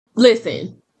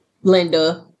listen,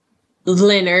 Linda,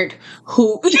 Leonard,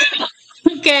 who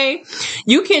okay,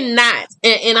 you cannot,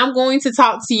 and I'm going to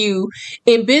talk to you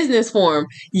in business form.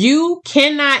 You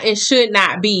cannot and should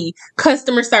not be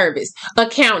customer service,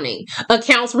 accounting,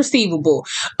 accounts receivable,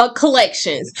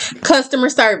 collections, customer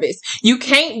service. You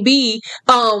can't be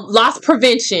loss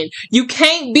prevention. You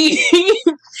can't be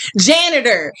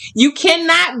janitor. You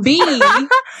cannot be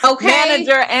okay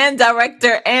manager and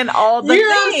director and all the you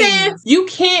know things. what I'm saying? You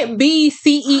can't be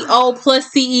CEO plus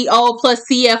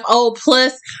CFO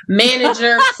plus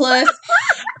manager plus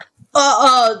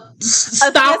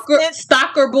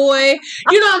stalker boy.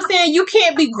 You know what I'm saying? You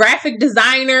can't be graphic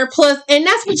designer plus, and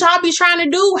that's what y'all be trying to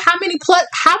do.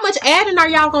 How much adding are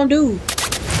y'all gonna do?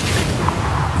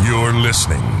 You're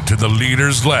listening to the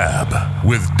Leaders Lab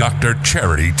with Dr.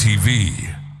 Sheri TV.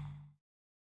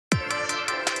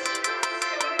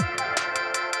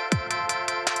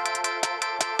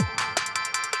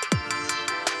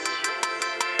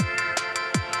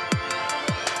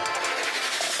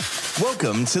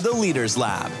 Welcome to the Leaders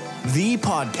Lab, the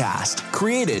podcast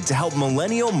created to help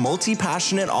millennial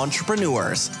multi-passionate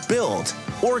entrepreneurs build,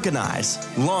 organize,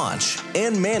 launch,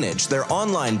 and manage their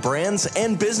online brands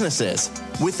and businesses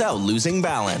without losing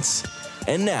balance.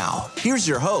 And now, here's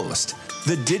your host,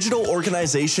 the digital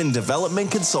organization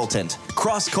development consultant,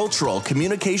 cross-cultural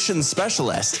communications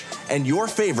specialist, and your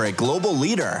favorite global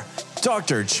leader,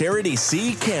 Dr. Sheri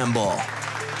C. Campbell.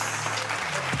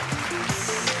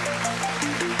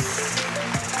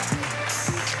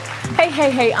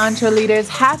 Hey, Entre Leaders.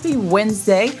 Happy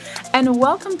Wednesday, and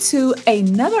welcome to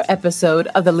another episode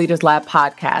of the Leaders Lab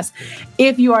podcast.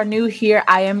 If you are new here,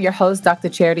 I am your host, Dr.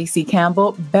 Sheri C.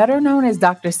 Campbell, better known as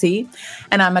Dr. C,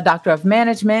 and I'm a doctor of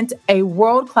management, a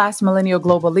world-class millennial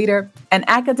global leader, an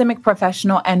academic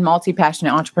professional, and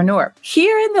multi-passionate entrepreneur.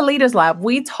 Here in the Leaders Lab,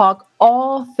 we talk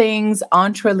all things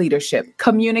entre leadership,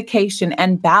 communication,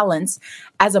 and balance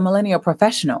as a millennial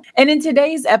professional. And in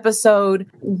today's episode,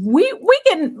 we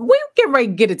can ready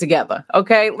to get it together.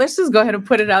 Okay, let's just go ahead and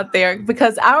put it out there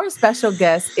because our special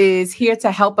guest is here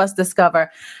to help us discover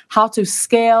how to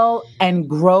scale and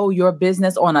grow your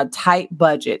business on a tight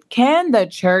budget. Can the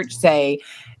church say,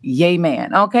 yay,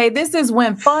 man? Okay, this is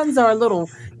when funds are a little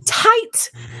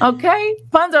tight. Okay.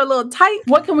 Funds are a little tight.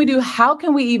 What can we do? How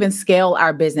can we even scale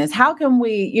our business? How can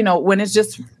we, when it's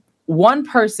just one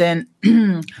person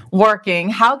working,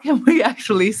 how can we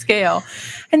actually scale?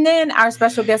 And then our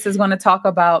special guest is going to talk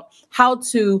about how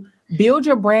to build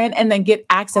your brand and then get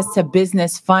access to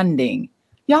business funding.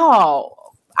 Y'all,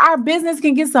 our business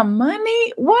can get some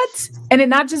money. What? And it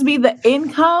not just be the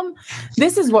income.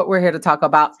 This is what we're here to talk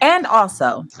about. And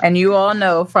also, and you all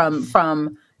know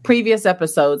from previous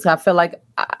episodes, I feel like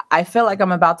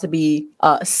I'm about to be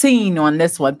seen on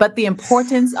this one, but the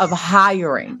importance of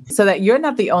hiring so that you're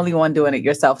not the only one doing it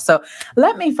yourself. So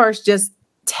let me first just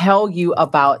tell you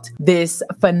about this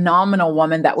phenomenal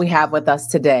woman that we have with us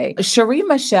today. Sheri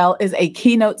Michele is a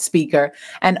keynote speaker,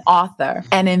 an author,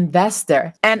 an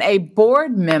investor, and a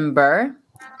board member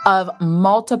of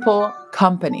multiple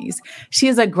companies. She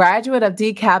is a graduate of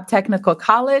DeKalb Technical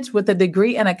College with a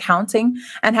degree in accounting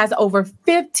and has over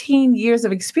 15 years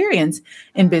of experience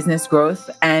in business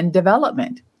growth and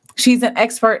development. She's an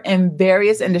expert in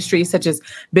various industries such as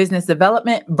business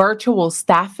development, virtual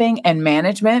staffing and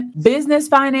management, business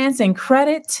finance and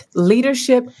credit,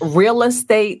 leadership, real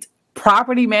estate,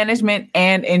 property management,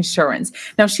 and insurance.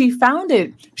 Now, she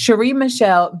founded Sheri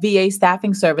Michele VA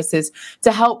Staffing Services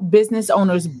to help business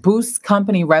owners boost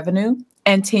company revenue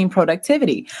and team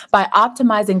productivity by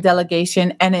optimizing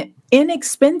delegation and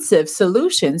inexpensive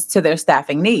solutions to their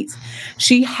staffing needs.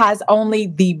 She has only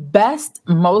the best,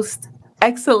 most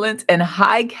excellent and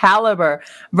high caliber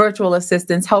virtual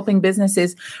assistants helping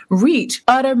businesses reach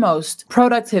uttermost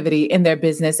productivity in their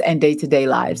business and day-to-day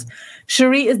lives.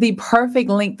 Sheri is the perfect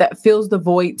link that fills the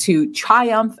void to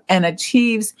triumph and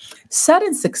achieves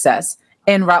sudden success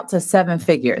en route to 7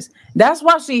 figures. That's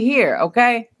why she's here,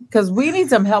 okay? Because we need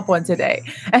some help on today.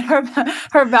 And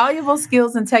her valuable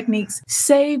skills and techniques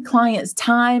save clients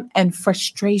time and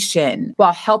frustration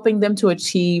while helping them to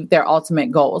achieve their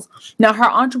ultimate goals. Now, her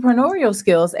entrepreneurial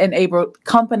skills enable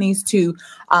companies to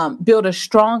build a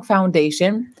strong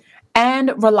foundation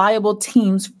and reliable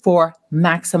teams for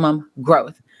maximum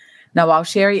growth. Now, while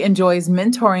Sheri enjoys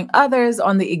mentoring others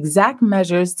on the exact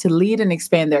measures to lead and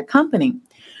expand their company,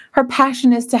 her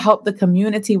passion is to help the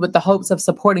community with the hopes of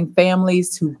supporting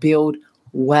families to build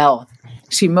wealth.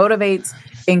 She motivates,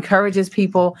 encourages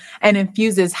people, and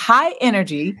infuses high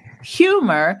energy,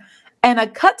 humor, and a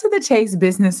cut to the chase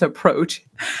business approach.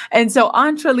 And so,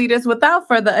 entre leaders, without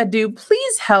further ado,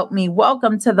 please help me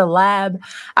welcome to the lab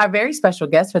our very special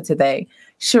guest for today,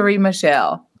 Sheri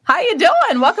Michele. How you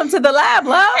doing? Welcome to the lab,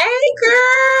 love. Hey,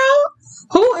 girl.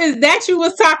 Who is that you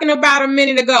was talking about a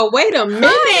minute ago? Wait a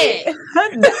minute.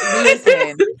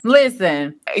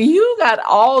 Listen, you got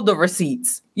all the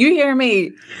receipts. You hear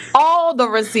me? All the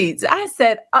receipts. I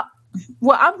said,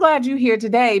 well, I'm glad you're here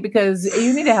today because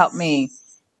you need to help me.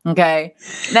 Okay.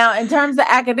 Now, in terms of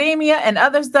academia and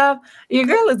other stuff, your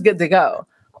girl is good to go.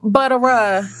 But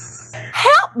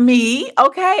help me,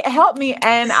 okay? Help me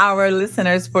and our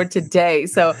listeners for today.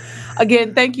 So,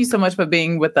 again, thank you so much for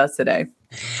being with us today.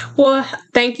 Well,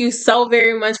 thank you so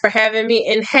very much for having me.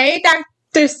 And hey,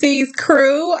 Dr. C's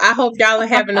crew, I hope y'all are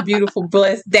having a beautiful,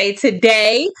 blessed day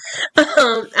today.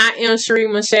 I am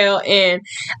Sheri Michele, and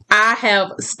I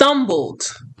have stumbled,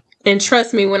 and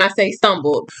trust me when I say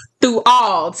stumbled, through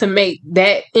all to make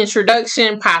that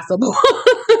introduction possible.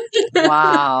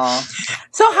 Wow.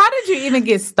 So how did you even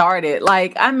get started?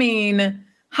 Like, I mean,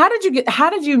 how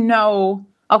did you know,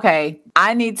 okay,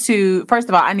 first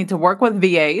of all, I need to work with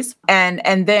VAs.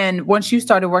 And then once you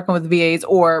started working with VAs,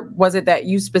 or was it that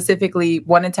you specifically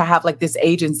wanted to have like this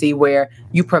agency where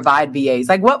you provide VAs?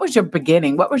 Like, what was your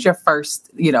beginning? What was your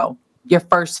first, your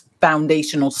first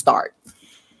foundational start?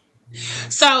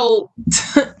 So,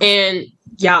 and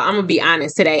y'all, I'm going to be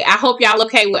honest today. I hope y'all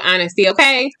okay with honesty,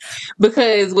 okay?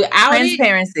 Because without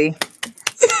transparency.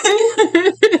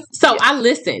 So I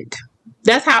listened.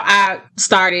 That's how I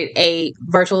started a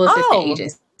virtual assistant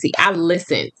agency. I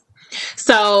listened.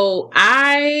 So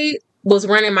I was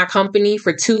running my company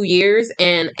for 2 years.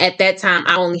 And at that time,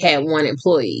 I only had one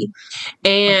employee.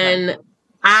 And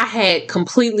I had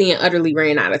completely and utterly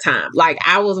ran out of time. Like,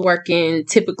 I was working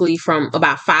typically from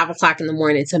about 5 o'clock in the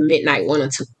morning to midnight, 1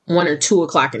 or 2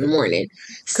 o'clock in the morning,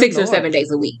 6 or 7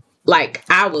 days a week. Like,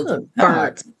 I was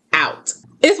burnt out.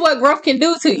 It's what growth can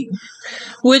do to you,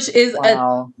 which is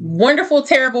a wonderful,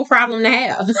 terrible problem to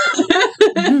have.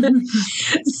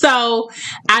 So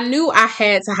I knew I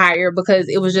had to hire because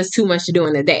it was just too much to do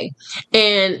in a day.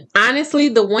 And honestly,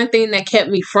 the one thing that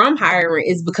kept me from hiring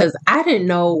is because I didn't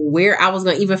know where I was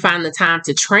going to even find the time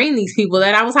to train these people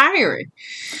that I was hiring.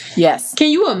 Yes. Can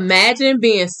you imagine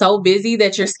being so busy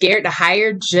that you're scared to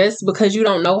hire just because you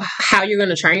don't know how you're going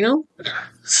to train them?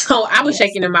 So I was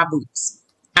shaking in my boots.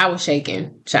 I was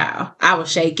shaking, child. I was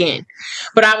shaking.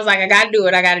 But I was like, I got to do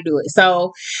it. I got to do it.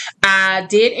 So I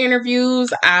did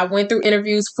interviews. I went through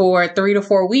interviews for 3 to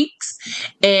 4 weeks.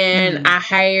 And I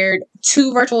hired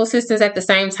 2 virtual assistants at the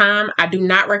same time. I do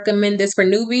not recommend this for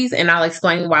newbies. And I'll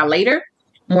explain why later,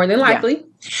 more than likely. Yeah.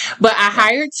 But I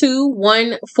hired 2,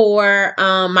 one for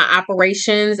my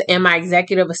operations and my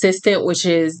executive assistant, which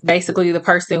is basically the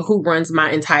person who runs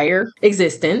my entire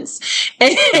existence,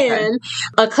 and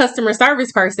a customer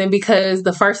service person, because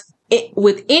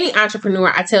with any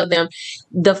entrepreneur, I tell them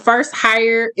the first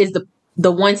hire is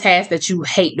the one task that you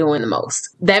hate doing the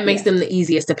most. That makes them the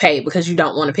easiest to pay because you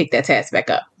don't want to pick that task back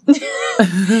up.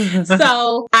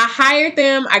 So I hired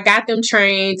them, I got them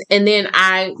trained, and then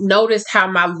I noticed how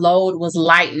my load was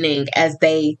lightening as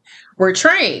they were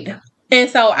trained. And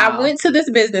so I went to this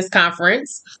business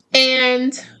conference,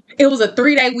 and it was a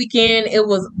 3-day weekend. It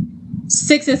was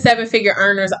 6 and 7 figure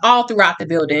earners all throughout the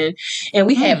building. And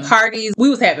we had parties. We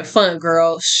was having fun,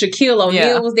 girl. Shaquille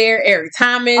O'Neal was there, Eric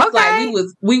Thomas. Okay. Like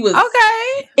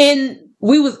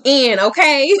we was in,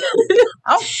 okay?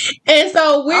 And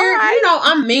so we're,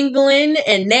 I'm mingling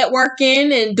and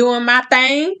networking and doing my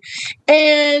thing.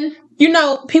 And,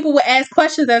 people would ask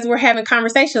questions as we're having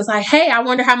conversations like, hey, I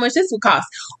wonder how much this would cost.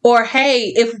 Or,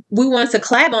 hey, if we wanted to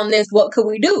collab on this, what could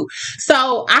we do?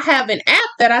 So I have an app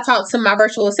that I talk to my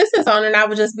virtual assistants on, and I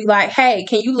would just be like, hey,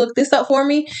 can you look this up for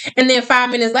me? And then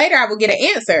 5 minutes later, I would get an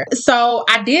answer. So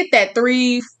I did that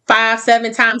 3, 5,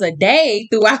 7 times a day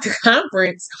throughout the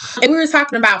conference. And we were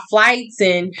talking about flights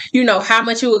and, how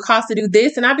much it would cost to do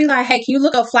this. And I'd be like, hey, can you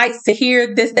look up flights to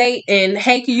here this date? And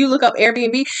hey, can you look up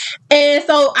Airbnb? And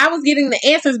so I was getting the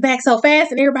answers back so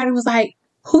fast, and everybody was like,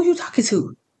 who you talking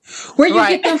to? Where you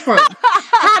get them from?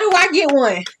 How do I get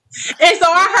one? And so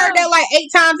I heard that like 8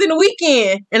 times in the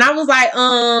weekend. And I was like,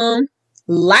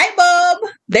 light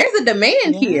bulb, there's a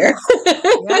demand here.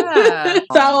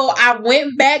 So I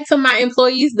went back to my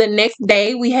employees the next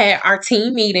day. We had our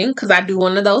team meeting because I do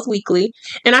one of those weekly.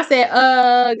 And I said,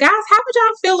 guys, how would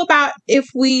y'all feel about if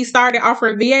we started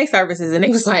offering VA services? And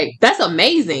it was like, that's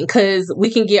amazing because we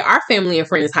can get our family and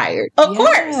friends hired. Of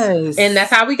course. And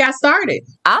that's how we got started.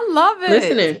 I love it.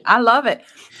 Listening. I love it.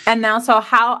 And now, so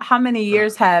how many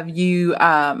years have you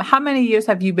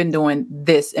been doing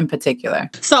this in particular?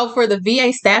 So for the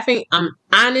VA staffing, I'm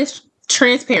honest,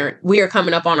 transparent. We are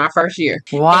coming up on our first year.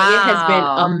 Wow. And it has been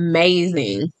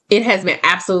amazing. It has been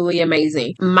absolutely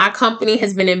amazing. My company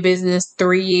has been in business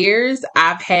 3 years.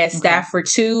 I've had staff for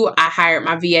 2. I hired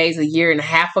my VAs a year and a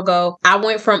half ago. I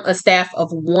went from a staff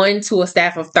of 1 to a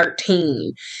staff of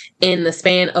 13 in the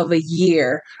span of a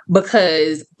year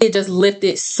because it just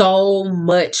lifted so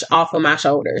much off of my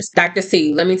shoulders. Dr.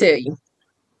 C, let me tell you.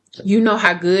 You know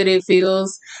how good it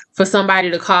feels for somebody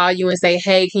to call you and say,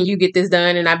 hey, can you get this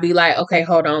done? And I'd be like, okay,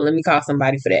 hold on. Let me call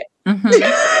somebody for that.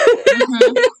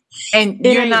 And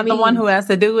you're not the one who has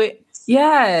to do it?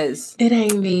 Yes. It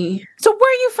ain't me. So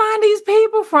where you find these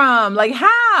people from? Like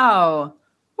how?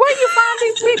 Where you find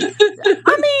these people?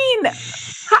 I mean,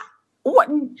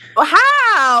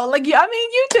 how? Like,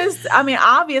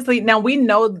 obviously, now we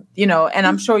know, and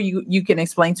I'm sure you can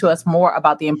explain to us more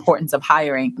about the importance of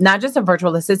hiring, not just of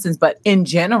virtual assistants, but in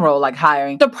general, like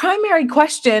hiring. The primary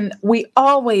question we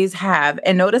always have,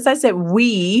 and notice I said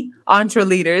we, entre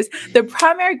leaders, the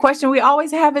primary question we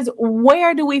always have is,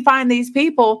 where do we find these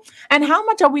people and how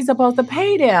much are we supposed to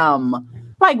pay them?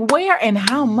 Like where and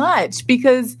how much?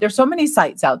 Because there's so many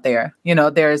sites out there.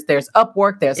 There's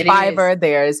Upwork, there's Fiverr,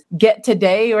 there's Get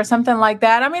Today or something like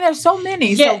that. I mean, there's so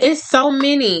many. Yeah, it's so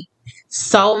many.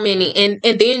 And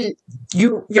then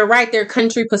you're right. There are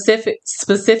country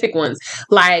specific ones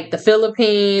like the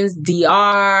Philippines,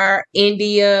 DR,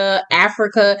 India,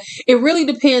 Africa. It really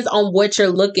depends on what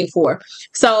you're looking for.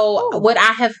 So what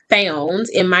I have found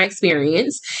in my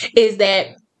experience is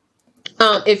that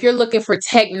if you're looking for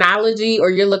technology or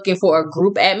you're looking for a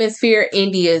group atmosphere,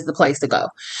 India is the place to go.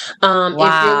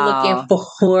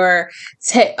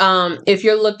 If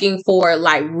you're looking for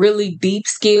like really deep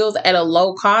skills at a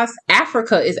low cost,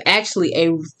 Africa is actually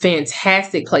a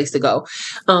fantastic place to go.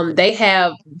 They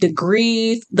have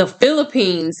degrees. The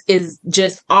Philippines is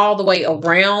just all the way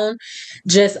around,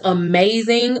 just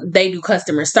amazing. They do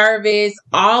customer service.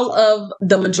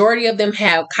 The majority of them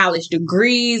have college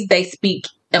degrees. They speak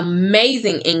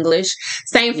amazing English.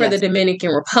 Same for the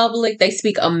Dominican Republic. They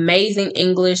speak amazing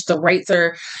English. The rates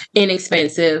are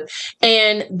inexpensive.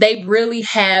 And they really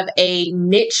have a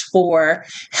niche for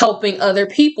helping other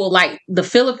people. Like the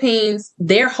Philippines,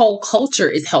 their whole culture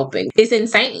is helping. It's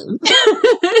insane.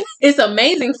 It's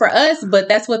amazing for us, but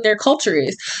that's what their culture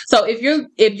is. So if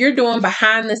you're doing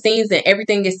behind the scenes and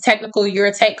everything is technical, you're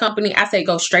a tech company, I say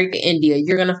go straight to India.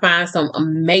 You're going to find some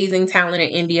amazing talent in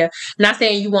India. Not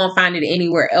saying you won't find it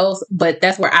anywhere else, but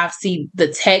that's where I've seen the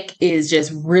tech is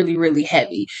just really, really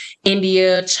heavy.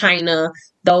 India, China,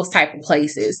 those type of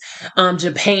places.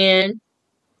 Japan.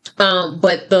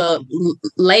 But the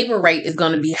labor rate is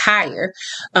going to be higher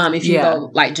if you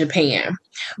go like Japan.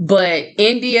 But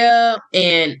India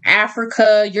and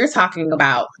Africa, you're talking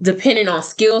about, depending on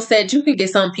skill set, you can get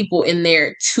some people in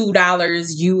there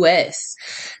 $2 US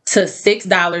to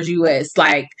 $6 US.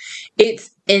 Like it's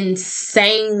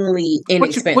insanely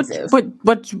inexpensive.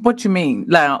 What you mean?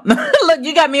 Now, look,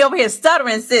 you got me over here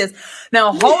stuttering, sis.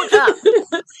 Now hold up.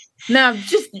 Now,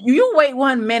 just you wait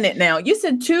 1 minute. Now, you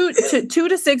said $2 to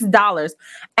 $6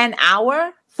 an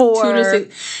hour for $2 to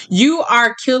 $6. You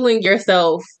are killing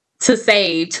yourself to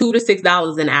save $2 to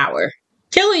 $6 an hour.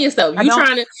 Killing yourself. I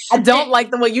don't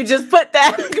like the way you just put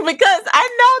that because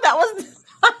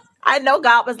I know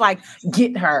God was like,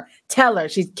 get her, tell her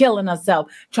she's killing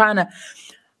herself, trying to.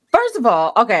 First of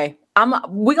all, okay,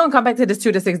 we're gonna come back to this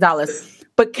 $2 to $6.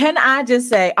 But can I just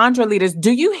say, entre leaders,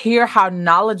 do you hear how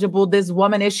knowledgeable this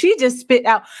woman is? She just spit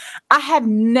out. I have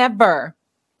never,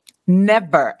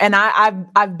 and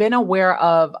I've been aware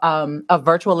of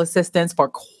virtual assistants for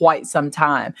quite some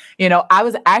time. I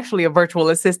was actually a virtual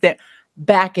assistant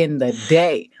back in the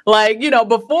day, like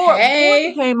before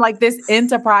it became like this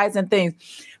enterprise and things.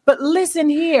 But listen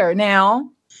here now.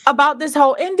 About this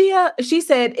whole India, she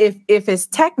said, if it's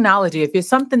technology, if it's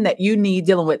something that you need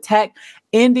dealing with tech,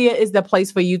 India is the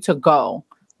place for you to go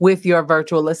with your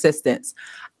virtual assistants.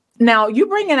 Now, you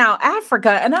bringing out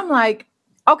Africa, and I'm like,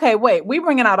 okay, wait, we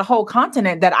bringing out a whole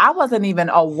continent that I wasn't even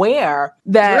aware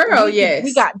that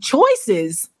we got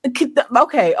choices.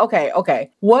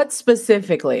 Okay. What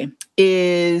specifically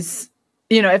is,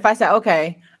 if I say,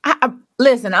 okay,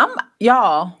 listen, I'm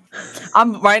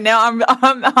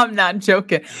not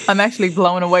joking. I'm actually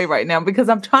blown away right now because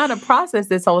I'm trying to process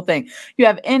this whole thing. You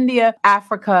have India,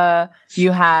 Africa,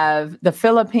 you have the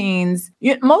Philippines.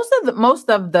 Most of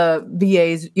the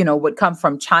VAs, would come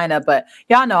from China, but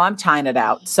y'all know I'm China'd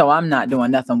out, so I'm not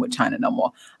doing nothing with China no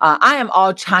more. I am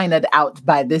all China'd out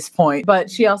by this point. But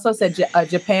she also said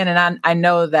Japan, and I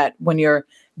know that when you're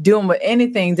dealing with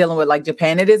anything dealing with like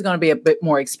Japan, it is going to be a bit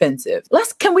more expensive.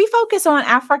 Can we focus on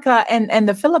Africa and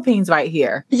the Philippines right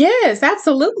here? Yes,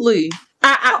 absolutely.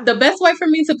 The best way for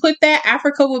me to put that,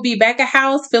 Africa will be back of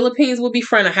house, Philippines will be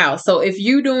front of house. So if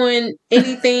you're doing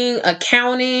anything,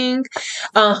 accounting,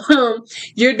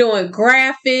 you're doing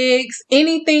graphics,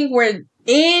 anything where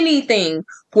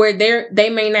they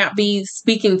may not be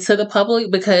speaking to the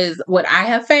public, because what I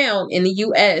have found in the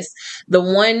US,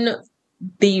 the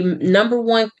number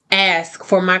one ask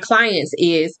for my clients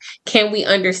is, can we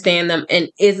understand them? And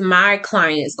is my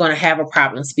clients going to have a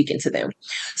problem speaking to them?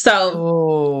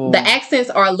 So the accents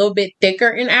are a little bit thicker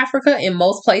in Africa, in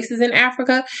most places in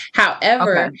Africa.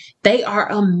 However, they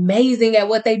are amazing at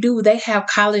what they do. They have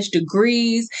college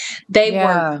degrees. They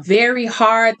work very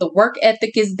hard. The work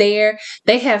ethic is there.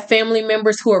 They have family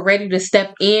members who are ready to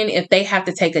step in if they have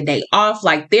to take a day off.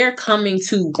 Like, they're coming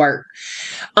to work.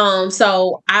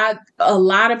 So a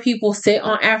lot of people sit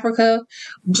on Africa,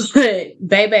 but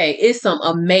baby, it's some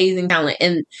amazing talent.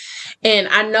 And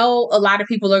I know a lot of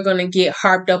people are going to get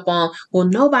harped up on, well,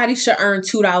 nobody should earn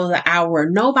 $2 an hour.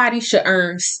 Nobody should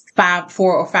earn $4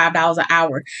 or $5 an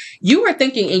hour. You were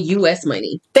thinking in US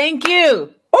money. Thank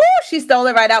you. Oh, she stole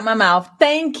it right out my mouth.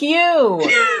 Thank you.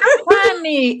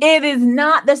 Honey, it is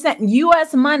not the same.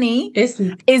 US money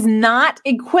is not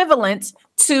equivalent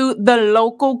to the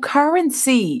local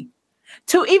currency.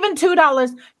 To even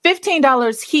 $2,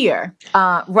 $15 here,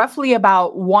 roughly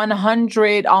about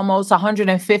 100, almost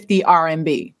 150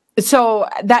 RMB. So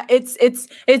that it's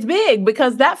big,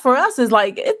 because that for us is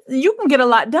like, you can get a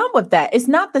lot done with that. It's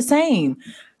not the same.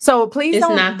 So please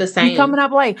don't not the same. Be coming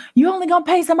up like, you only gonna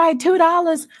pay somebody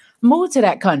 $2. Move to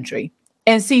that country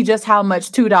and see just how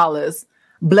much $2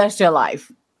 bless your life.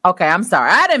 Okay, I'm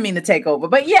sorry. I didn't mean to take over,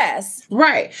 but yes.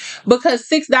 Right. Because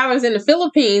 $6 in the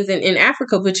Philippines and in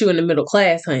Africa put you in the middle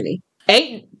class, honey.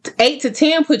 8 to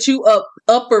 10 put you up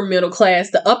upper middle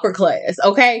class to upper class.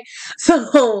 Okay.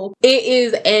 So it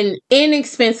is an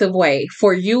inexpensive way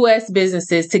for US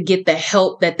businesses to get the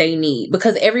help that they need,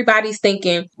 because everybody's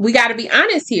thinking, we got to be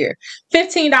honest here.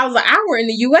 $15 an hour in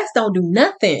the US don't do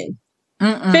nothing.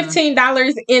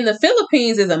 $15 in the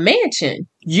Philippines is a mansion.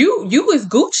 You is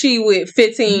Gucci with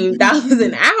 $15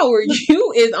 an hour.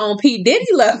 You is on P.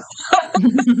 Diddy level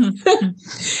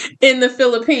in the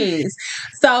Philippines.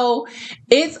 So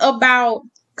it's about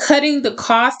cutting the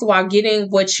cost while getting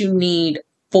what you need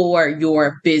for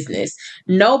your business.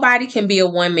 Nobody can be a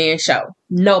one-man show.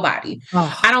 Nobody.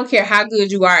 Oh. I don't care how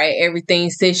good you are at everything,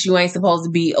 sis. You ain't supposed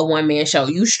to be a one-man show.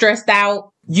 You stressed out.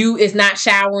 You is not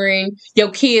showering.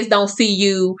 Your kids don't see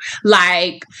you.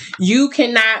 Like, you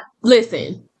cannot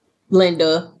listen,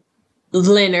 Leonard,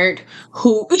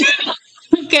 who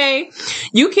okay,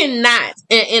 you cannot,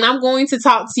 and I'm going to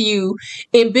talk to you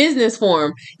in business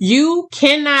form. You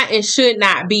cannot and should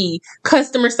not be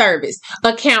customer service,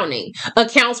 accounting,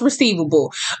 accounts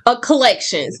receivable,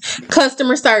 collections,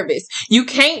 customer service. You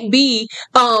can't be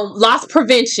loss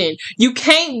prevention. You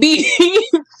can't be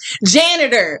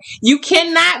janitor. You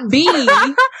cannot be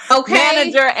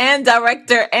manager and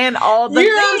director and all the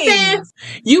things. What I'm saying?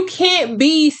 You can't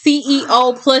be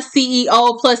CEO plus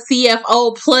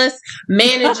CFO plus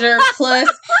manager plus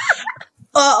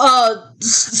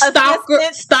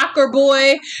stalker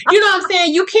boy. You know what I'm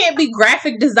saying? You can't be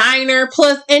graphic designer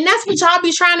plus, and that's what y'all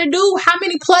be trying to do. How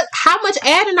much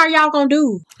adding are y'all gonna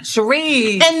do?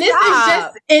 Sheri, and this is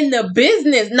just in the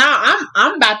business. Now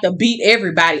I'm about to beat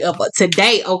everybody up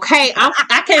today. Okay,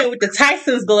 I came with the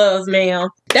Tyson's gloves, man.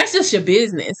 That's just your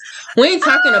business. We ain't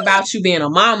talking about you being a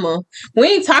mama. We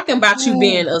ain't talking about you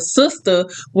being a sister.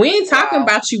 We ain't talking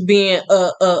about you being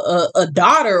a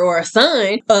daughter or a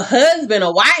son, a husband,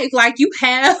 a wife. Like, you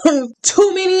have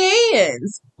too many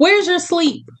ends. Where's your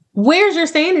sleep? Where's your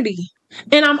sanity?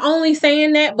 And I'm only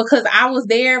saying that because I was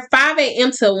there 5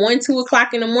 a.m. to 1, 2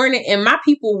 o'clock in the morning, and my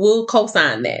people will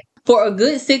co-sign that. For a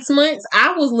good 6 months,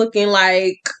 I was looking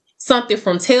like something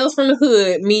from Tales from the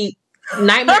Hood meet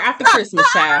Nightmare After Christmas,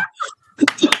 child.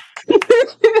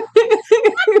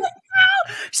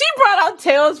 She brought out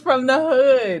Tales from the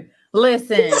Hood.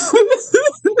 Listen.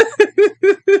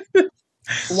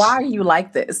 Why are you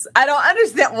like this? I don't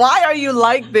understand. Why are you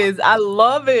like this? I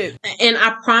love it. And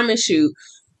I promise you,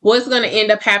 what's going to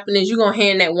end up happening is you're going to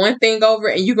hand that one thing over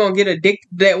and you're going to get addicted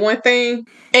to that one thing.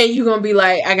 And you're going to be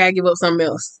like, I got to give up something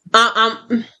else.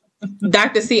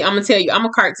 Dr. C, I'm going to tell you, I'm a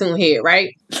cartoon head,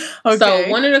 right? Okay. So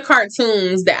one of the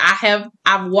cartoons that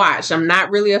I've watched, I'm not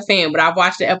really a fan, but I've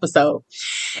watched the episode,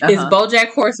 is BoJack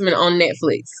Horseman on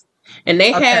Netflix. And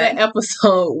they had an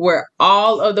episode where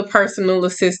all of the personal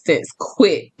assistants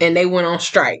quit and they went on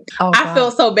strike. I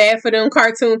felt so bad for them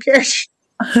cartoon characters.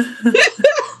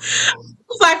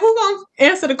 was like, who gonna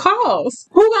answer the calls?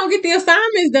 Who gonna get the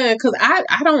assignments done? Because I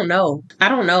don't know. I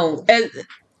don't know.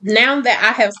 Now that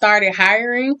I have started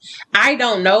hiring, I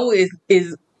don't know is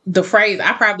the phrase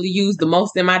I probably use the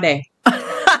most in my day.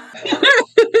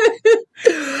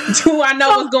 Do I know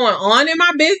what's going on in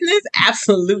my business?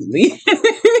 Absolutely.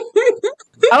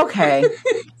 Okay.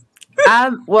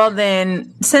 Well,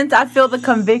 then, since I feel the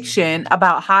conviction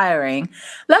about hiring,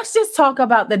 let's just talk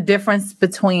about the difference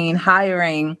between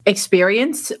hiring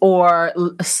experience or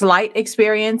slight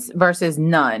experience versus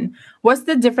none. What's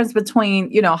the difference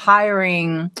between,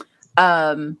 hiring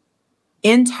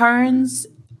interns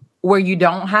where you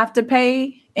don't have to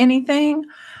pay anything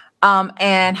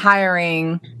and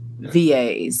hiring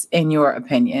VAs, in your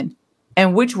opinion?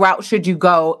 And which route should you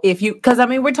go because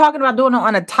we're talking about doing it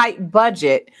on a tight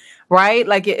budget, right?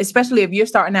 Like, especially if you're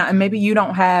starting out and maybe you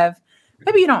don't have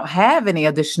any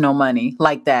additional money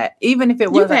like that, even if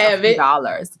it was a few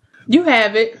dollars. You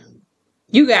have it.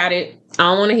 You got it. I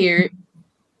don't want to hear it.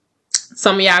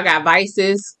 Some of y'all got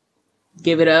Vices.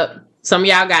 Give it up. Some of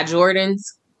y'all got Jordans.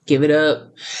 Give it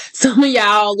up. Some of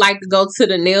y'all like to go to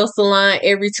the nail salon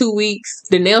every 2 weeks.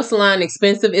 The nail salon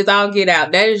expensive is all get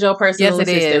out. That is your personal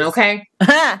assistant, okay?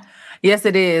 Yes,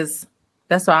 it is.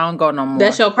 That's why I don't go no more.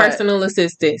 That's your personal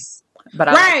assistant. But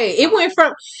right. It went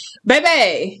from,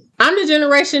 baby, I'm the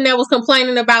generation that was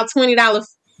complaining about $20,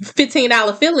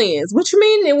 $15 fill-ins. What you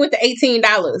mean it went to $18?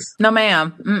 No,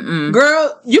 ma'am. Mm-mm.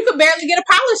 Girl, you could barely get a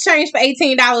polish change for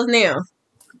 $18 now.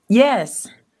 Yes.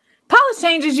 Polish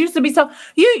changes used to be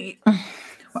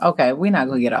okay, we're not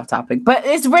gonna get off topic, but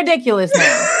it's ridiculous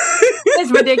now.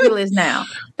 It's ridiculous now.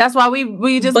 That's why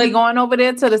we just be going over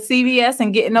there to the CVS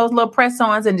and getting those little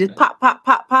press-ons and just pop, pop,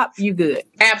 pop, pop. You good?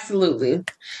 Absolutely.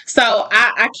 So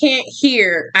I can't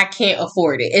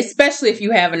afford it, especially if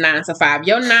you have a 9-to-5.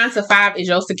 Your 9-to-5 is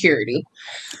your security.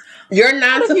 Your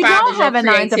 9-to-5 is your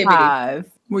creativity. 9-to-5?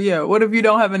 Well, yeah. What if you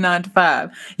don't have a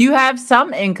 9-to-5? You have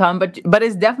some income, but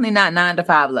it's definitely not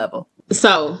 9-to-5 level.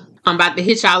 So I'm about to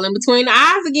hit y'all in between the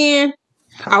eyes again.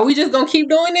 Are we just gonna keep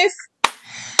doing this?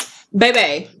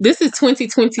 Baby, this is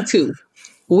 2022.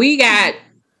 We got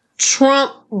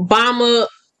Trump, Obama,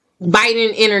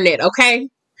 Biden internet, okay?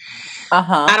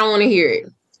 I don't want to hear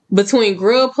it. Between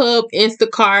Grubhub,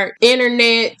 Instacart,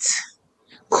 internet,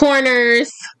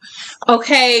 corners,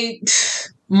 okay,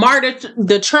 MARTA,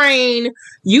 the train,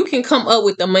 you can come up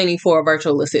with the money for a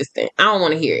virtual assistant. I don't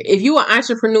want to hear it. If you're an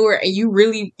entrepreneur and you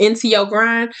really into your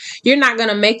grind, you're not going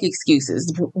to make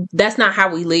excuses. That's not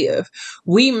how we live.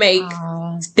 We make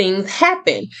things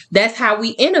happen. That's how we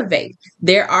innovate.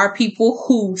 There are people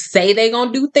who say they're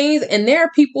going to do things and there are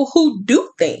people who do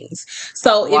things.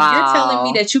 So if you're telling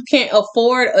me that you can't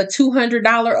afford a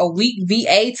 $200 a week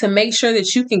VA to make sure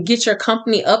that you can get your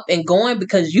company up and going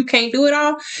because you can't do it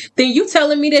all, then you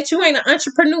telling me that you ain't an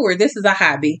entrepreneur. This is a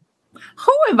hobby.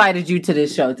 Who invited you to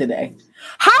this show today?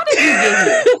 How did you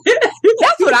get here?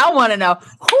 That's what I want to know.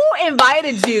 Who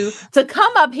invited you to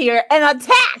come up here and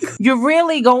attack? You're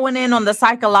really going in on the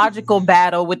psychological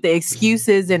battle with the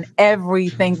excuses and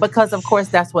everything, because of course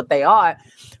that's what they are.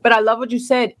 But I love what you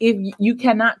said. If you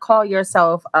cannot call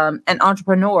yourself an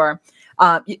entrepreneur,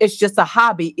 it's just a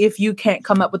hobby if you can't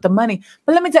come up with the money.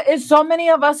 But let me tell you, it's so many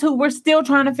of us who we're still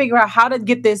trying to figure out how to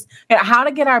get this, how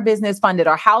to get our business funded,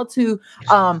 or how to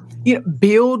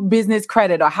build business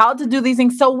credit, or how to do these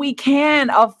things so we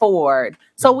can afford.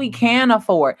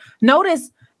 Notice,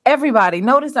 everybody,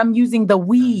 I'm using the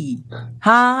we.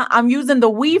 I'm using the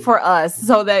we for us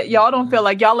so that y'all don't feel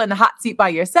like y'all in the hot seat by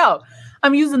yourself.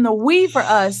 I'm using the we for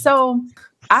us. So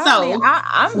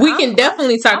we can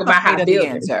definitely talk about how to build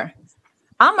it.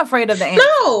 I'm afraid of the answer.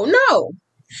 No.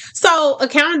 So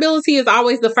accountability is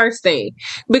always the first thing,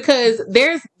 because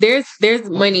there's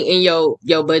money in your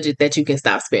budget that you can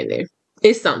stop spending.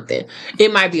 It's something.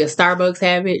 It might be a Starbucks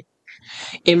habit.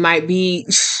 It might be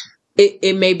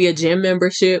it may be a gym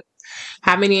membership.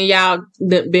 How many of y'all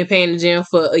been paying the gym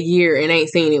for a year and ain't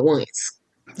seen it once?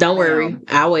 Don't worry,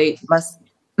 I'll wait. I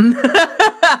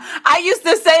used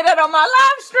to say that on my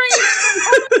live stream.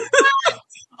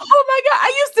 Oh my God.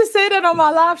 I used to say that on my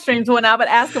live streams when I would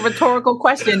ask a rhetorical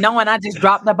question, knowing I just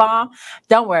dropped the bomb.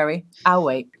 Don't worry, I'll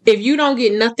wait. If you don't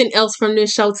get nothing else from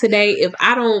this show today, if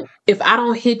I don't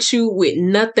hit you with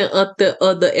nothing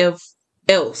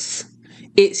else,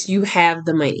 it's you have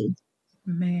the money.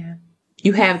 Man.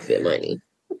 You have the money.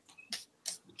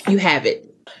 You have it.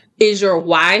 Is your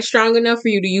why strong enough for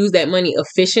you to use that money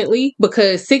efficiently?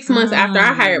 Because 6 months after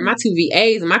I hired my 2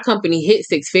 VAs, my company hit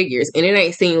 6 figures and it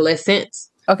ain't seen less since.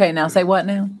 Okay, now say what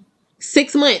now?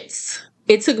 6 months.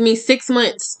 it took me 6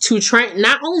 months to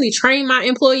not only train my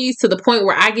employees to the point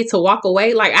where I get to walk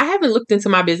away. Like, I haven't looked into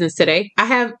my business today. I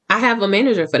have a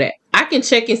manager for that. I can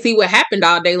check and see what happened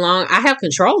all day long. I have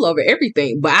control over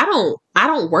everything, but I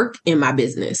don't work in my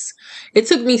business. It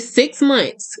took me 6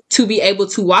 months to be able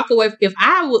to walk away. If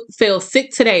I fell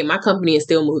sick today, my company is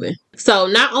still moving. So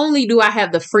not only do I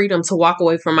have the freedom to walk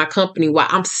away from my company while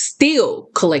I'm still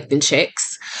collecting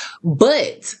checks,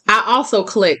 but I also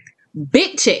collect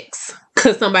big checks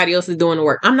because somebody else is doing the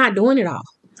work. I'm not doing it all.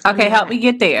 Okay, help me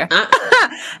get there.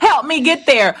 Help me get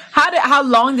there. How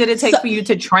long did it take for you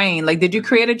to train? Like, did you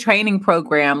create a training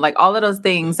program? Like, all of those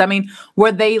things. I mean,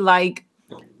 were they like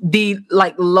the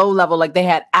low level, like they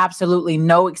had absolutely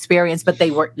no experience, but they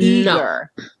were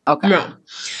eager? No. Okay. No.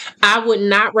 I would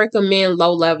not recommend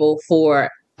low level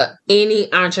for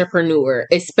any entrepreneur,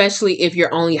 especially if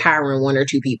you're only hiring 1 or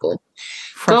 2 people.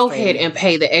 Go ahead and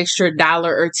pay the extra $1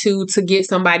 or $2 to get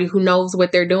somebody who knows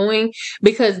what they're doing,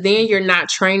 because then you're not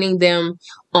training them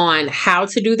on how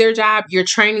to do their job. You're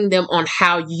training them on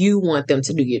how you want them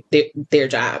to do their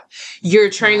job. You're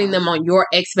training them on your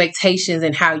expectations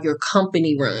and how your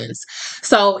company runs.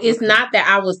 So it's not that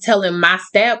I was telling my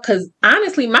staff, because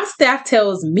honestly, my staff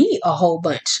tells me a whole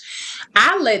bunch.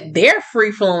 I let their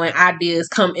free-flowing ideas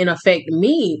come and affect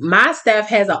me. My staff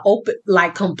has an open,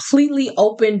 completely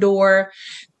open door.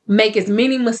 Make as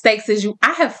many mistakes as you.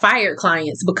 I have fired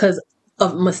clients because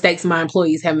of mistakes my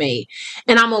employees have made.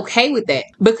 And I'm okay with that,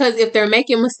 because if they're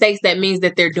making mistakes, that means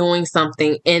that they're doing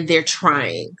something and they're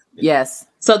trying. Yes.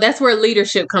 So that's where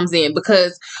leadership comes in,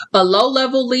 because a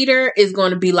low-level leader is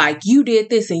going to be like, you did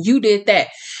this and you did that.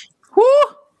 Whew.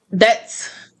 That's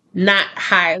not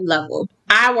high level.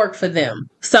 I work for them.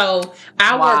 So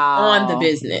I work on the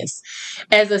business.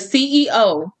 As a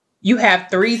CEO, you have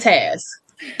 3 tasks,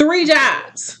 3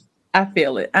 jobs. I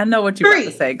feel it. I know what you're about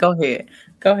to say. Go ahead.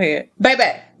 Baby,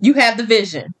 you have the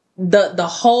vision. The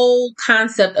whole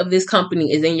concept of this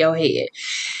company is in your head.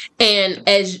 And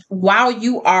while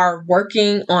you are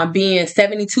working on being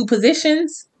 72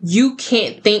 positions, you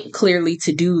can't think clearly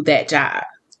to do that job.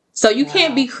 So you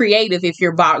can't be creative if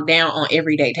you're bogged down on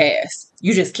everyday tasks.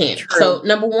 You just can't. True. So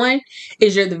number 1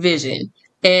 is the vision.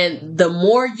 And the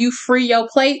more you free your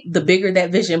plate, the bigger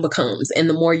that vision becomes and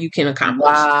the more you can accomplish.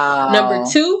 Wow. Number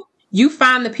 2, you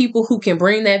find the people who can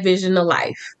bring that vision to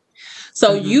life.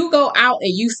 So you go out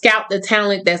and you scout the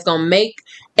talent that's going to make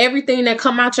everything that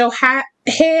come out your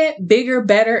head bigger,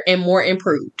 better, and more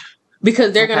improved.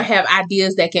 Because they're going to have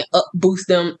ideas that can boost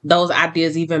those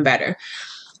ideas even better.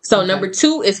 So number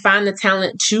 2 is find the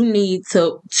talent you need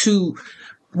to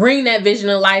bring that vision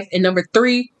to life. And number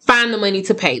 3, find the money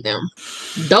to pay them.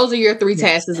 Those are your 3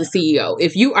 tasks as a CEO.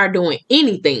 If you are doing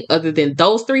anything other than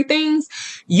those 3 things,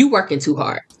 you working too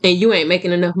hard and you ain't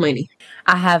making enough money.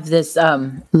 I have this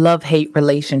love-hate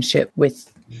relationship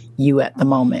with you at the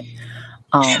moment.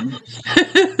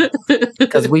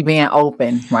 Because we being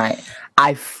open, right?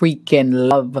 I freaking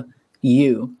love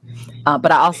you.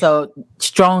 But I also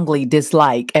strongly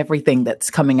dislike everything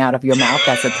that's coming out of your mouth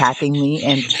that's attacking me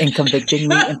and convicting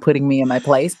me and putting me in my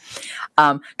place.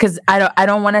 Because I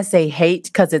don't want to say hate,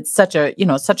 because it's such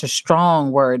a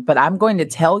strong word, but I'm going to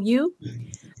tell you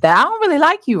that I don't really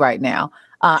like you right now.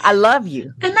 I love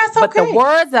you. And that's okay. But the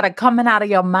words that are coming out of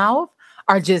your mouth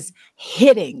are just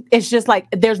hitting. It's just like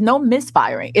there's no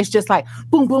misfiring. It's just like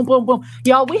boom, boom, boom, boom.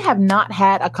 Y'all, we have not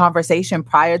had a conversation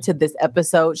prior to this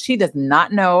episode. She does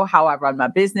not know how I run my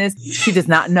business. She does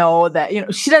not know that,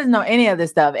 she doesn't know any of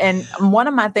this stuff. And one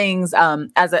of my things,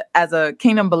 as a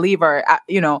kingdom believer,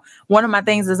 one of my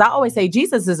things is I always say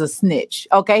Jesus is a snitch.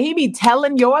 Okay. He be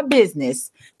telling your business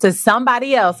to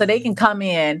somebody else so they can come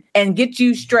in and get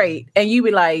you straight. And you be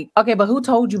like, okay, but who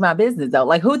told you my business though?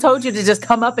 Like, who told you to just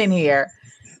come up in here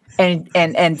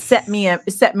and set me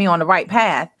on the right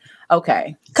path?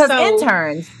 Okay. Because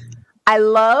interns, I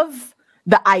love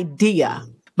the idea.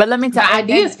 But let me tell you, the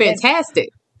idea is fantastic.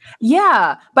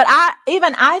 Yeah. But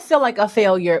I feel like a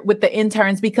failure with the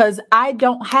interns because I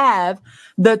don't have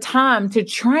the time to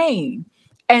train.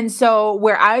 And so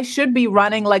where I should be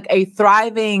running like a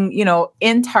thriving,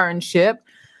 internship,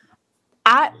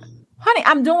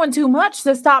 I'm doing too much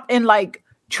to stop and like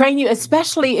train you,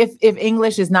 especially if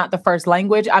English is not the first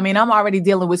language. I mean, I'm already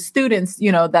dealing with students,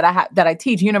 that I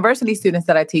teach, university students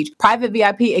that I teach, private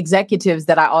VIP executives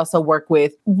that I also work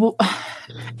with.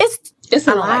 It's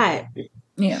a lot.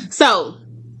 Yeah. So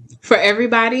for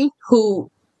everybody who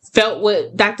felt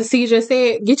what Dr. C just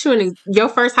said, get you your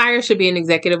first hire should be an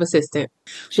executive assistant.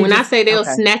 I say they'll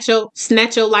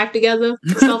snatch your life together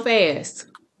so fast.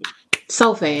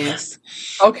 So fast.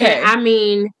 Okay. And I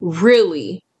mean,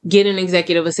 really, get an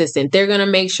executive assistant. They're going to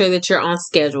make sure that you're on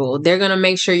schedule. They're going to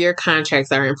make sure your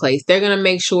contracts are in place. They're going to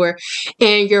make sure,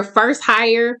 and your first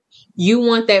hire, you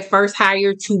want that first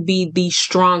hire to be the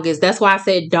strongest. That's why I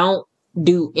said don't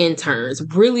do interns.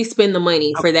 Really spend the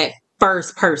money for that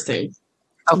first person.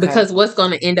 Okay. Because what's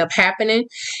going to end up happening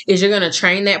is you're going to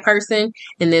train that person,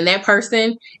 and then that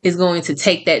person is going to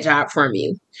take that job from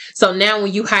you. So now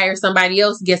when you hire somebody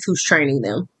else, guess who's training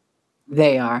them?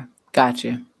 They are.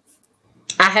 Gotcha.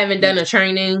 I haven't done a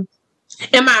training.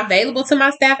 Am I available to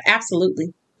my staff?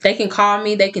 Absolutely. They can call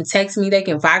me. They can text me. They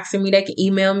can Vox me. They can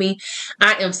email me.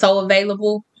 I am so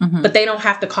available, but they don't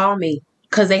have to call me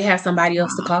because they have somebody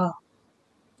else to call.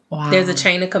 Wow. There's a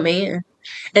chain of command.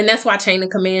 And that's why chain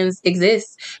of commands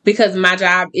exists, because my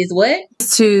job is what?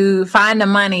 To find the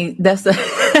money. That's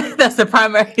the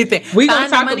primary thing. We're going to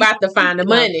talk about the find the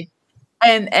money.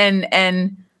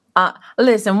 And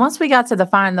listen, once we got to the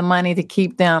find the money to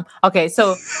keep them. Okay.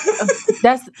 So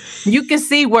you can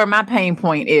see where my pain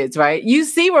point is, right? You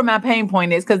see where my pain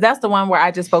point is, because that's the one where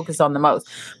I just focus on the most.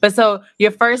 But so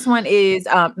your first one is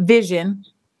vision.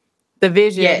 The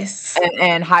vision, yes,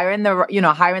 and hiring the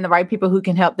right people who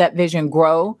can help that vision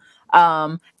grow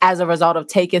as a result of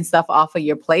taking stuff off of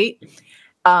your plate.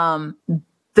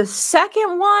 The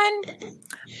second one,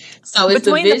 so it's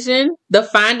the vision, the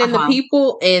finding the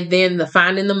people, and then the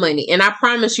finding the money. And I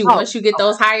promise you, once you get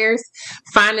those hires,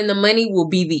 finding the money will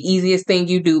be the easiest thing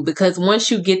you do, because once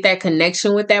you get that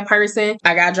connection with that person,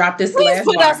 I gotta drop this last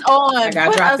put bar. Us on.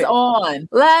 Put us on.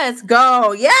 Let's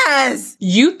go. Yes.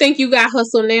 You think you got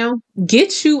hustle now?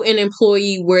 Get you an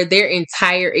employee where their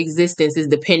entire existence is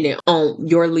dependent on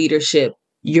your leadership,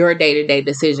 your day-to-day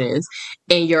decisions,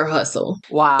 and your hustle.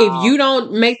 Wow. If you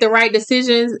don't make the right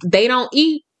decisions, they don't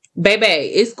eat, baby,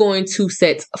 it's going to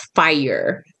set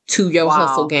fire to your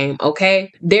hustle game, okay?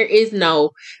 There is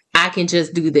no, I can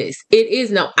just do this. It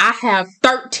is no, I have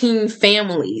 13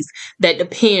 families that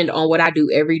depend on what I do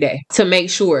every day to make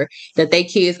sure that their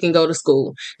kids can go to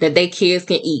school, that their kids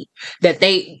can eat, that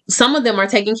some of them are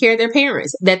taking care of their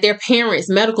parents, that their parents'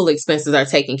 medical expenses are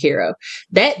taken care of.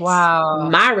 That's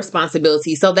my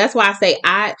responsibility. So that's why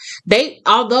I say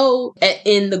although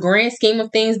in the grand scheme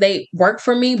of things, they work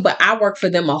for me, but I work for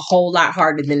them a whole lot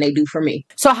harder than they do for me.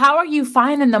 So how are you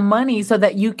finding the money so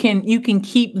that you can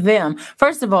keep them?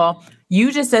 First of all,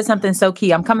 you just said something so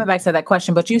key. I'm coming back to that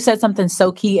question, but you said something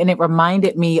so key, and it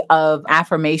reminded me of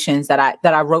affirmations that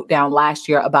I wrote down last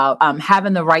year about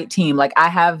having the right team. Like I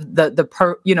have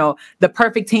the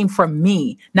perfect team for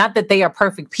me. Not that they are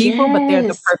perfect people, but they're the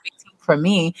perfect team for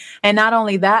me. And not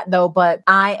only that though, but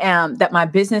that my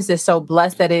business is so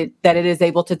blessed that it is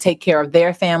able to take care of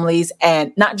their families,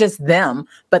 and not just them,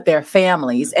 but their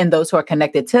families and those who are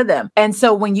connected to them. And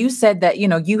so when you said that,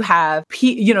 you have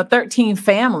 13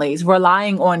 families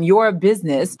relying on your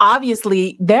business,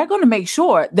 obviously they're going to make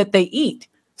sure that they eat.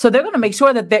 So they're going to make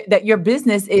sure that your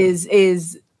business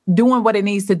is doing what it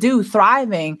needs to do,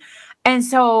 thriving. And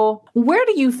so where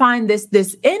do you find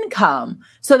this income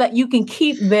so that you can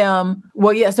keep them?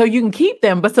 Well, yeah, so you can keep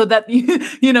them, but so that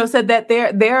so that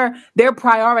they're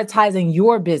prioritizing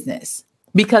your business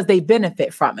because they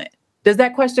benefit from it. Does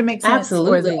that question make sense?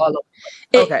 Absolutely. Or is it all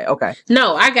over? Okay.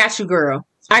 No, I got you, girl.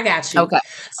 I got you. Okay.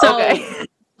 So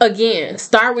again,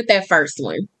 start with that first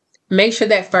one. Make sure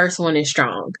that first one is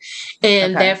strong.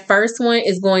 And that first one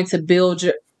is going to build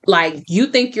you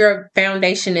think your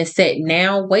foundation is set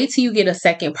now, wait till you get a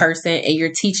second person and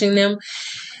you're teaching them.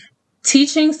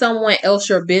 Teaching someone else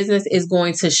your business is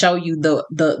going to show you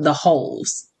the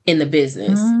holes in the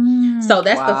business. So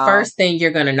that's the first thing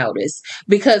you're going to notice,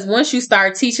 because once you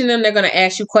start teaching them, they're going to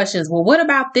ask you questions. Well, what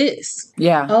about this?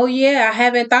 Yeah. Oh yeah, I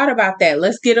haven't thought about that.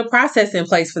 Let's get a process in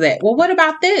place for that. Well, what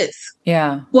about this?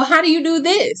 Yeah. Well, how do you do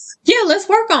this? Yeah, let's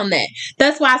work on that.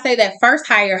 That's why I say that first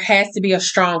hire has to be a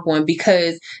strong one,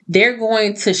 because they're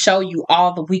going to show you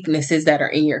all the weaknesses that are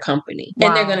in your company,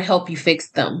 and they're going to help you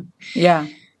fix them. Yeah.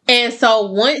 And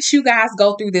so once you guys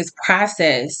go through this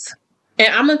process,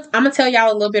 and I'm gonna tell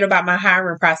y'all a little bit about my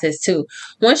hiring process too.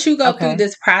 Once you go through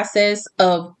this process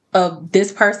of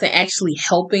this person actually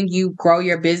helping you grow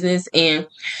your business, and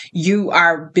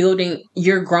you're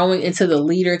growing into the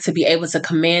leader to be able to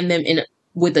command them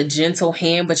with a gentle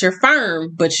hand, but you're firm,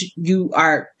 but you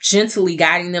are gently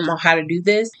guiding them on how to do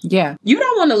this. Yeah. You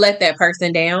don't want to let that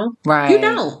person down. Right. You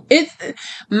don't. It's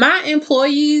my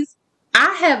employees.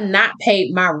 I have not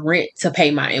paid my rent to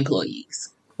pay my employees.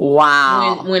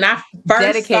 Wow. When I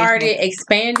first started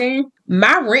expanding,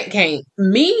 my rent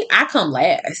I come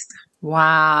last.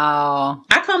 Wow.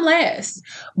 I come last.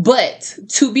 But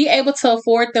to be able to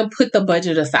afford them, put the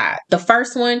budget aside. The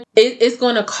first one, it's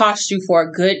going to cost you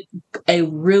for a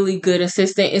really good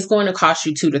assistant. It's going to cost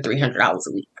you $200 to $300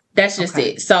 a week. That's just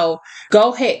it. So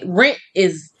go ahead.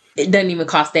 It doesn't even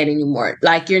cost that anymore.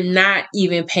 Like, you're not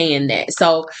even paying that.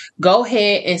 So go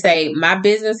ahead and say, my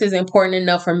business is important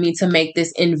enough for me to make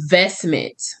this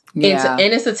investment. And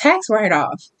it's a tax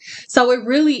write-off. So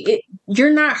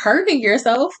you're not hurting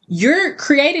yourself. You're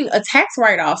creating a tax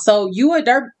write-off. So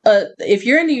if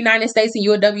you're in the United States and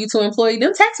you're a W-2 employee,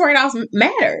 them tax write-offs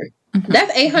matter.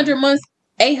 That's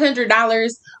 $800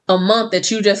 a month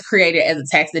that you just created as a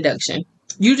tax deduction.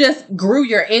 You just grew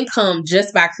your income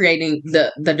just by creating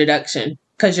the deduction,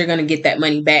 because you're going to get that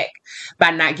money back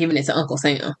by not giving it to Uncle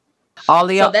Sam. All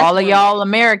of y'all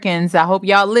Americans, I hope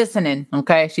y'all listening.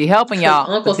 Okay, she helping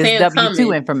y'all Uncle with this Sam's W-2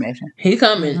 coming. information. He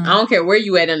coming. I don't care where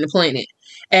you at on the planet.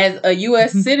 As a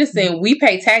U.S. citizen, we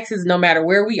pay taxes no matter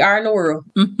where we are in the world.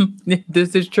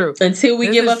 This is true. Until we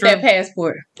give up that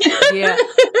passport. Yeah.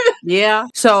 Yeah.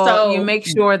 So you make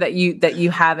sure that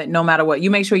you have it no matter what.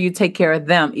 You make sure you take care of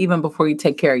them even before you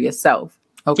take care of yourself.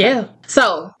 Okay. Yeah.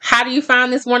 So how do you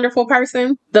find this wonderful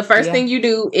person? The first thing you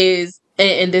do is,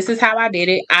 and this is how I did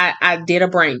it. I did a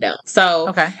brain dump.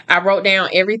 So I wrote down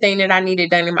everything that I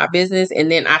needed done in my business, and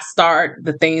then I started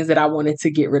the things that I wanted to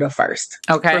get rid of first.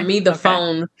 Okay. For me, the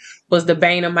phone was the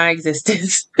bane of my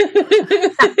existence.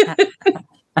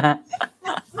 I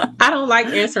don't like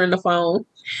answering the phone.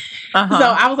 So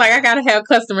I was like, I gotta have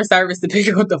customer service to pick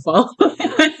up the phone.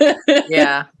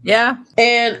 Yeah.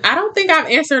 And I don't think I've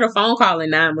answered a phone call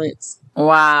in 9 months.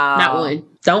 Wow. Not one.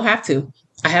 Don't have to.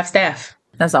 I have staff.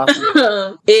 That's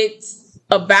awesome. It's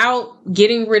about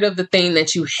getting rid of the thing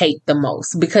that you hate the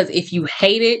most, because if you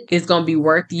hate it, it's going to be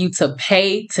worth you to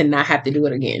pay to not have to do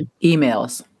it again.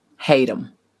 Emails. Hate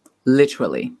them.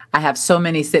 Literally. I have so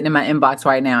many sitting in my inbox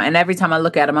right now. And every time I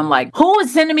look at them, I'm like, who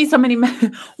is sending me so many?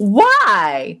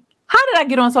 Why? How did I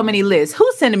get on so many lists?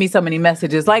 Who's sending me so many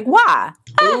messages? Like, why?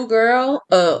 Ooh, girl,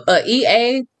 a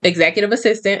EA, executive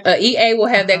assistant, a EA will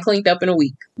have that cleaned up in a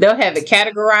week. They'll have it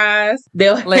categorized.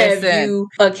 They'll have you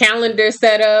a calendar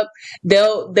set up.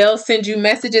 They'll send you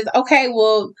messages. Okay,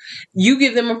 well, you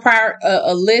give them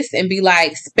a list and be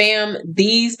like, spam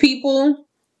these people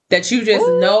that you just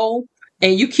know.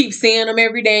 And you keep seeing them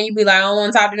every day and you be like, I don't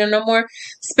want to talk to them no more.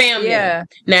 Spam them.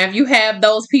 Now, if you have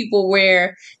those people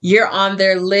where you're on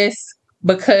their list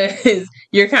because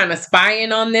you're kind of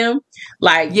spying on them,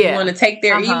 like you want to take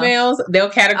their emails,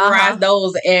 they'll categorize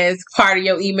those as part of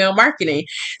your email marketing.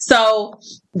 So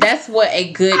that's what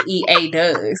a good EA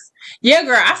does. Yeah,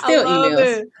 girl, I still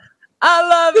emails. I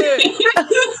love it.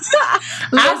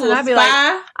 Listen,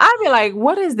 I'd be like,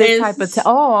 what is this type of?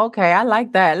 Oh, okay, I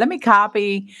like that. Let me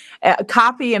copy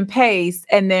and paste,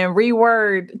 and then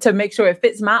reword to make sure it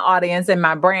fits my audience and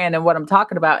my brand and what I'm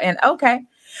talking about. And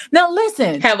now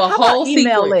listen, have a whole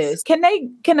email list. Can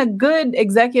a good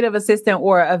executive assistant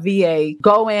or a VA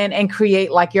go in and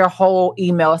create like your whole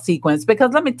email sequence?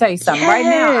 Because let me tell you something. Right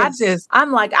now,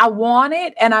 I'm like, I want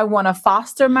it, and I want to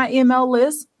foster my email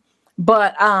list.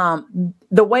 But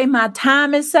the way my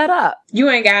time is set up, you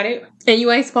ain't got it, and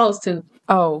you ain't supposed to.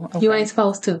 Oh, okay. You ain't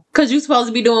supposed to, because you're supposed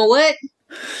to be doing what?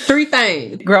 3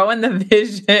 things: growing the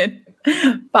vision,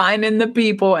 finding the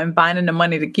people, and finding the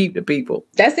money to keep the people.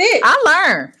 That's it.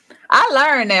 I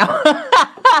learn now.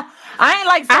 I ain't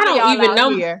like some I don't even know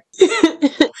here.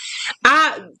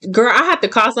 I have to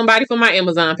call somebody for my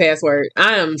Amazon password.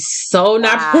 I am so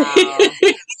not.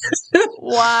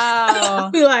 Wow.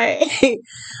 I'll be like,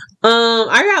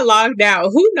 I got logged out.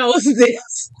 Who knows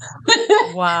this?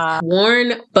 Wow.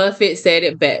 Warren Buffett said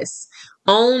it best.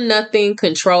 Own nothing,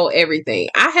 control everything.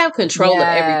 I have control of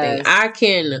everything. I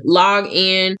can log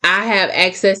in. I have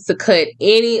access to cut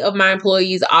any of my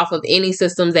employees off of any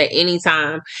systems at any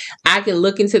time. I can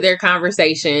look into their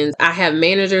conversations. I have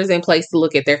managers in place to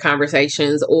look at their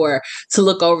conversations or to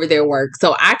look over their work.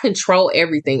 So I control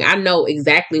everything. I know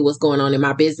exactly what's going on in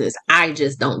my business. I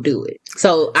just don't do it.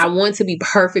 So I want to be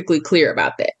perfectly clear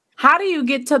about that. How do you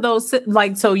get to those?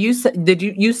 Like, so you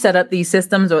set up these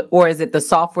systems, or is it the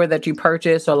software that you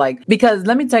purchase, or like, because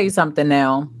let me tell you something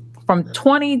now, from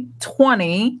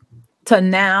 2020 to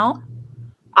now,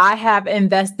 I have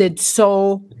invested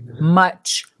so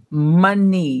much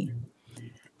money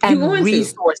and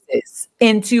resources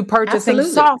into purchasing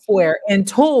software and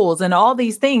tools and all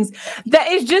these things that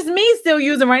is just me still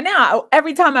using right now.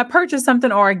 Every time I purchase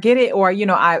something or I get it, or,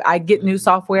 I get new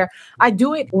software, I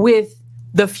do it with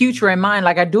the future in mind.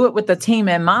 Like I do it with the team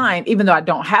in mind, even though I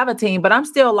don't have a team, but I'm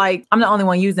still like, I'm the only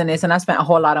one using this and I spent a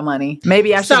whole lot of money.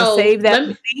 Maybe I should have saved that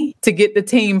money to get the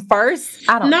team first.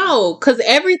 I don't know. Because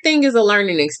everything is a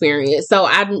learning experience. So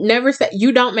I've never said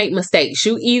you don't make mistakes.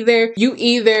 You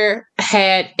either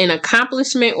had an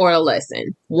accomplishment or a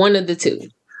lesson, one of the two.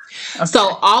 Okay.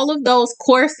 So all of those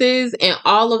courses and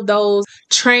all of those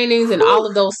trainings and all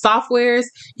of those softwares,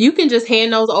 you can just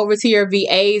hand those over to your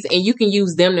VAs and you can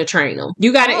use them to train them.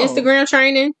 You got an Instagram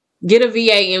training? Get a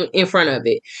VA in front of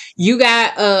it. You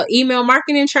got email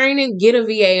marketing training? Get a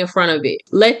VA in front of it.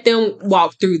 Let them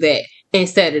walk through that and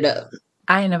set it up.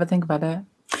 I ain't never think about that.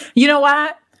 You know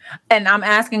what? And I'm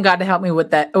asking God to help me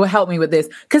with that, or help me with this,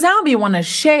 because I don't be want to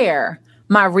share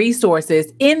my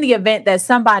resources in the event that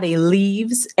somebody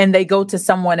leaves and they go to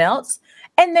someone else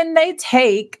and then they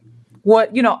take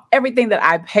what, everything that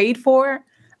I paid for.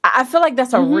 I feel like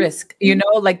that's a risk,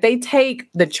 like they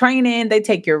take the training, they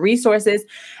take your resources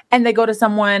and they go to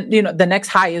someone, the next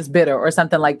highest bidder or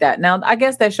something like that. Now, I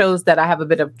guess that shows that I have a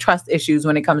bit of trust issues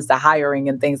when it comes to hiring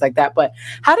and things like that. But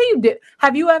have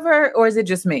you ever, or is it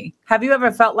just me? Have you ever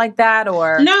felt like that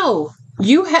or? No.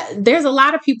 There's a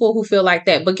lot of people who feel like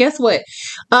that, but guess what?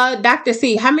 Dr.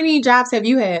 C, how many jobs have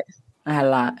you had? I had a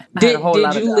lot. Did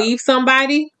you leave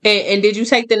somebody and did you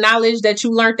take the knowledge that you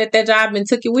learned at that job and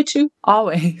took it with you?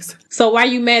 Always. So why are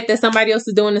you mad that somebody else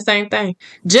is doing the same thing?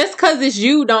 Just because it's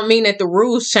you don't mean that the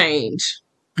rules change.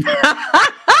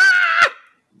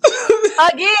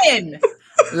 Again,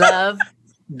 love.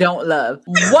 Don't love.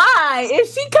 Why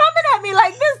is she coming at me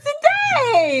like this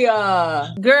today?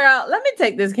 Girl, let me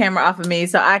take this camera off of me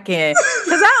so I can,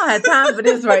 because I don't have time for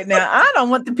this right now. I don't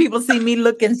want the people see me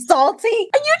looking salty.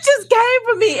 You just came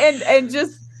for me and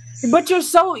just, but you're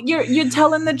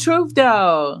telling the truth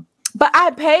though. But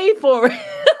I paid for it.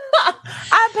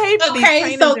 I paid for these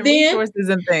trainings and resources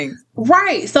and things.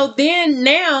 Right. So then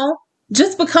now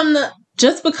just become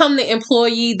the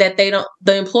employee that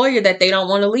the employer that they don't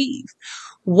want to leave.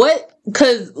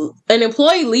 Because an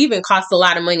employee leaving costs a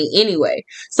lot of money anyway.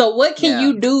 So what can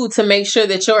you do to make sure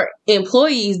that your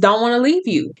employees don't want to leave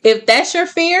you? If that's your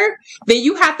fear, then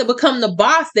you have to become the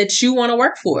boss that you want to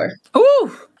work for.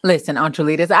 Ooh. Listen, Entre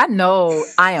Leaders, I know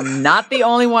I am not the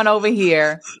only one over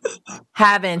here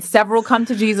having several come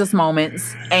to Jesus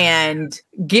moments and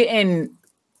getting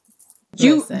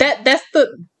that's the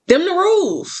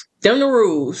rules.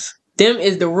 Them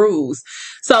is the rules.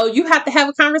 So you have to have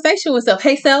a conversation with self.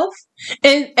 Hey, self.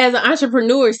 And as an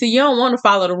entrepreneur, see, you don't want to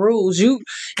follow the rules. You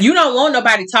don't want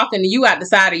nobody talking to you out the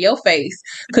side of your face.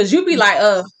 Because you be like, do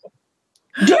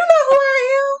you know who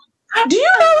I am? Do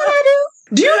you know what I do?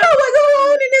 Do you know what's going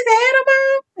on in this head of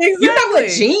mine? Exactly. You know what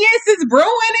genius is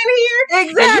brewing in here?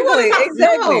 Exactly.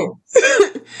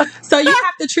 So you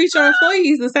have to treat your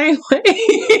employees the same way.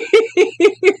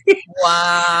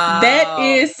 Wow. That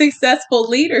is successful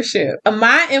leadership.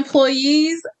 My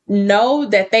employees know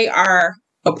that they are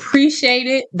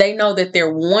appreciated. They know that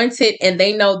they're wanted. And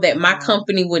they know that my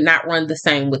company would not run the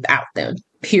same without them.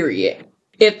 Period.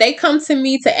 If they come to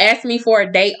me to ask me for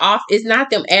a day off, it's not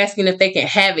them asking if they can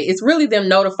have it. It's really them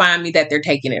notifying me that they're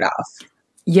taking it off.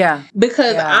 Yeah.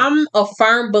 Because I'm a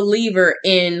firm believer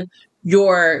in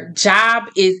your job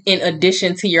is in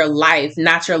addition to your life,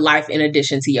 not your life in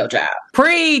addition to your job.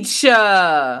 Preach.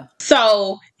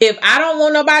 So if I don't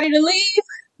want nobody to leave,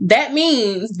 that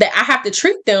means that I have to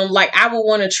treat them like I would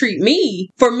want to treat me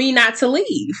for me not to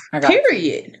leave.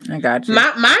 Period. I got you.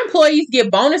 My employees get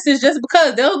bonuses just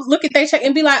because they'll look at their check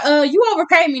and be like, you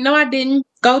overpaid me. No, I didn't.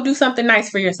 Go do something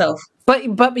nice for yourself.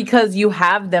 But because you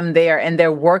have them there and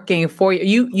they're working for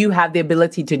you, you have the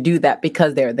ability to do that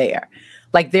because they're there.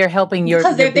 Like they're helping your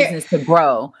business to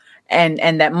grow.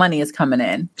 And that money is coming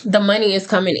in. The money is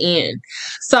coming in.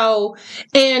 So,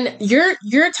 and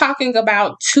you're talking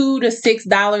about $2 to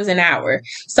 $6 an hour.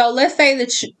 So let's say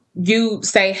that you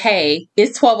say, hey,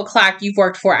 it's 12 o'clock. You've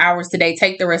worked 4 hours today.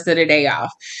 Take the rest of the day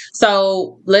off.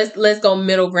 So let's go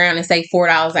middle ground and say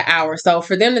 $4 an hour. So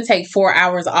for them to take 4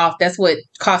 hours off, that's what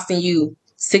costing you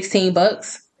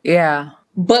 $16. Yeah.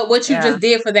 But what you just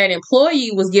did for that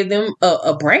employee was give them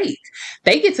a break.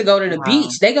 They get to go to the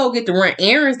beach. They go get to run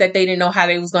errands that they didn't know how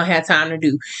they was going to have time to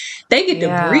do. They get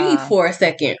to breathe for a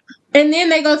second. And then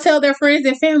they go tell their friends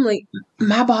and family,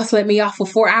 my boss let me off for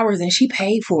 4 hours and she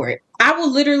paid for it. I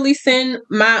will literally send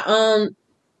my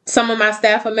some of my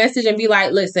staff a message and be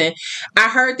like, listen, I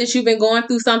heard that you've been going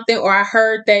through something, or I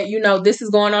heard that, this is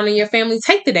going on in your family.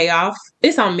 Take the day off.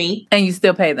 It's on me. And you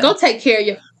still pay them. Go take care of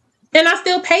you. And I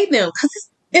still pay them because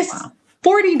it's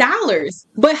 $40.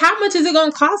 But how much is it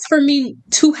going to cost for me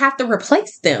to have to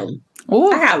replace them? Ooh.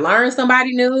 I got to learn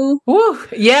somebody new. Ooh.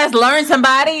 Yes, learn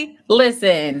somebody.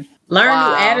 Listen. Learn new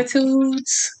Wow.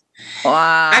 attitudes.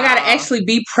 Wow. I gotta actually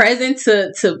be present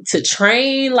to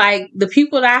train. Like the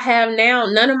people that I have now,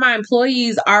 none of my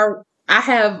employees are. I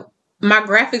have my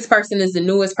graphics person is the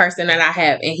newest person that I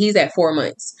have, and he's at 4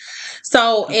 months.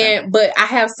 So but I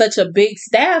have such a big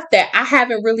staff that I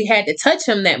haven't really had to touch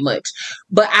him that much.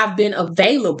 But I've been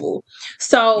available.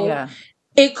 So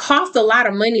it costs a lot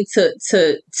of money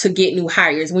to get new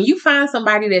hires. When you find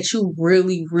somebody that you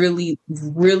really, really,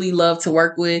 really love to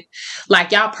work with,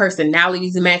 like y'all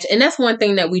personalities match. And that's one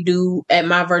thing that we do at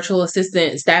my virtual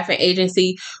assistant staffing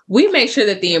agency. We make sure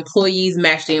that the employees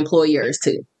match the employers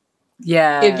too.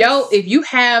 Yeah. If you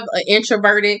have an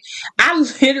introverted, I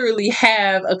literally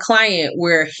have a client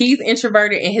where he's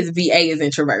introverted and his VA is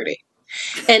introverted.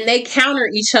 And they counter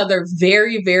each other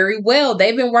very, very well.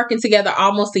 They've been working together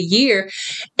almost a year.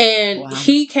 And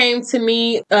he came to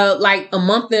me like a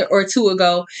month or two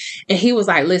ago. And he was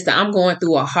like, listen, I'm going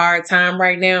through a hard time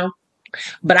right now.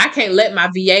 But I can't let my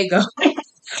VA go.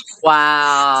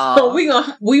 Wow. So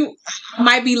we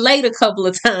might be late a couple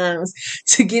of times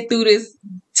to get through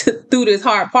this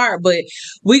hard part. But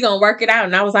we going to work it out.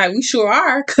 And I was like, we sure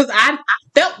are. Because I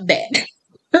felt that.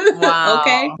 Wow.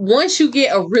 Okay. Once you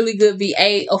get a really good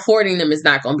VA, affording them is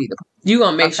not going to be you're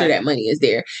going to make sure that money is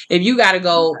there. If you got to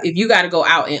go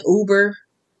out and Uber,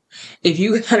 if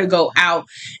you got to go out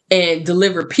and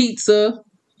deliver pizza,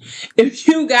 if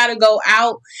you got to go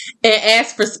out and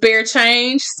ask for spare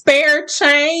change,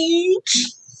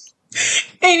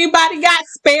 anybody got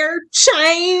spare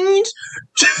change?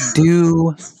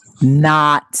 Do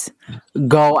not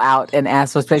go out and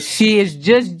ask for space. She is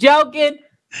just joking.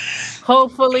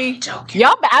 Hopefully,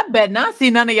 y'all. I bet not see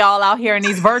none of y'all out here in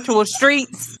these virtual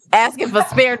streets asking for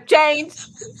spare change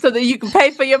so that you can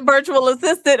pay for your virtual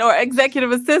assistant or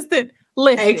executive assistant.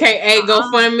 Listen, AKA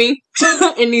GoFundMe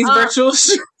in these virtual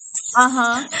streets.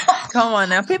 Come on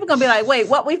now, people gonna be like, "Wait,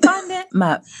 what we funding?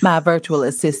 My virtual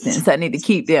assistants. I need to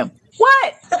keep them."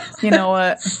 What? You know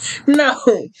what? No,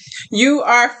 you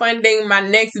are funding my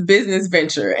next business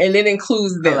venture, and it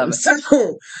includes them.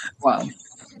 So, wow.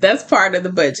 That's part of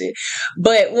the budget.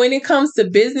 But when it comes to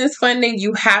business funding,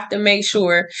 you have to make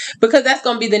sure, because that's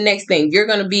going to be the next thing. You're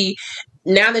going to be,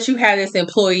 now that you have this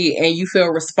employee and you feel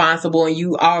responsible and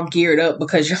you all geared up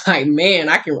because you're like, man,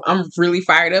 I'm really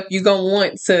fired up. You're going to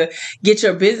want to get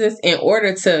your business in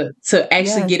order to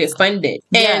actually get it funded.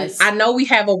 And I know we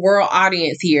have a world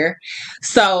audience here.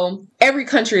 So every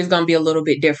country is going to be a little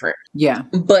bit different. Yeah.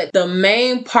 But the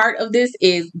main part of this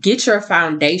is get your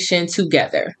foundation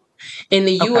together. In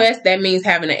the U.S., that means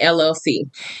having an LLC.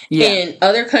 Yeah. In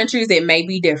other countries, it may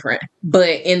be different.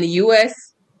 But in the U.S.,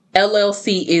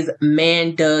 LLC is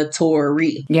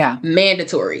mandatory. Yeah.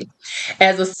 Mandatory.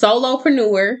 As a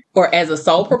solopreneur or as a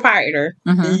sole proprietor,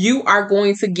 you are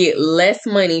going to get less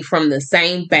money from the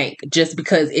same bank just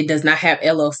because it does not have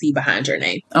LLC behind your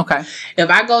name. Okay.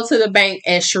 If I go to the bank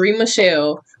as Sheri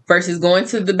Michele versus going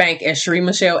to the bank as Sheri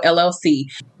Michele LLC,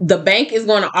 the bank is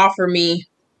going to offer me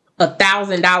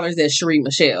 $1,000 as Sheri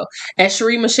Michele. At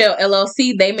Sheri Michele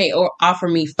LLC, they may offer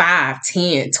me $5,000,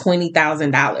 $10,000,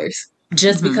 $20,000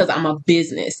 just because I'm a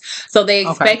business. So they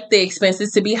expect the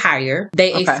expenses to be higher.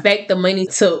 They expect the money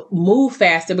to move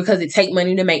faster because it takes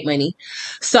money to make money.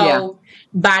 So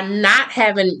by not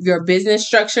having your business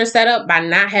structure set up, by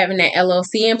not having that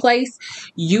LLC in place,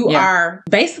 you are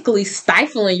basically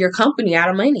stifling your company out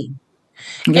of money.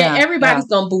 Yeah. And everybody's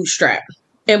going to bootstrap.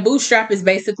 And bootstrap is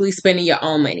basically spending your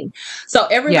own money. So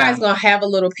everybody's going to have a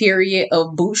little period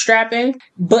of bootstrapping,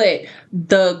 but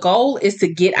the goal is to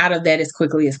get out of that as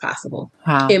quickly as possible.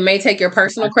 Wow. It may take your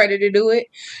personal credit to do it.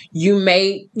 You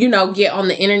may, get on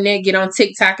the internet, get on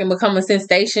TikTok and become a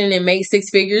sensation and make 6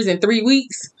 figures in 3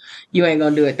 weeks. You ain't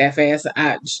going to do it that fast.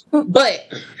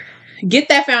 But get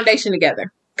that foundation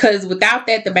together. Because without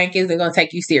that, the bank isn't going to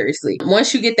take you seriously.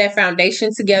 Once you get that foundation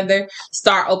together,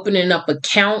 start opening up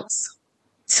accounts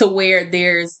to where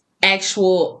there's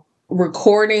actual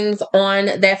recordings on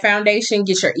that foundation.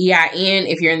 Get your EIN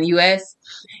if you're in the U.S.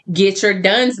 Get your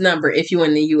DUNS number if you're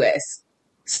in the U.S.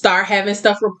 Start having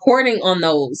stuff reporting on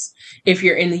those if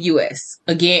you're in the U.S.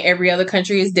 Again, every other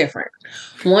country is different.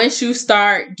 Once you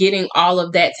start getting all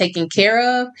of that taken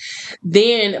care of,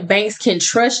 then banks can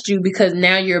trust you because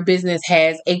now your business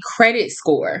has a credit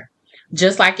score.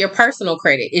 Just like your personal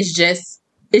credit. It's just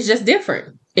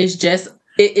different. It's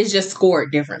just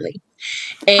scored differently.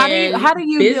 And how do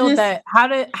you build that?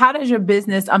 How does your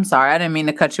business? I'm sorry, I didn't mean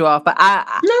to cut you off, but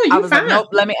I was fine. like, nope.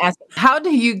 Let me ask. How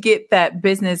do you get that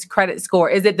business credit score?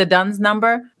 Is it the DUNS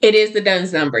number? It is the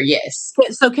DUNS number. Yes.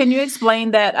 So can you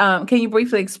explain that? Can you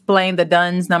briefly explain the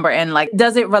DUNS number and like,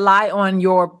 does it rely on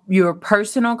your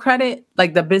personal credit,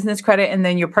 like the business credit, and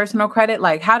then your personal credit?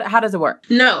 Like, how does it work?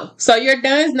 No. So your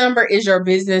DUNS number is your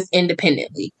business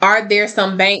independently. Are there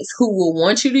some banks who will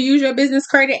want you to use your business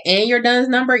credit and your DUNS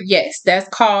number? Yes. That's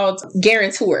called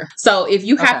guarantor. So if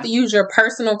you have to use your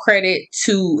personal credit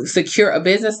to secure a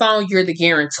business loan, you're the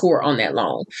guarantor on that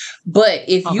loan. But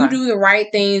if you do the right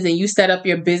things and you set up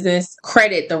your business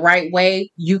credit the right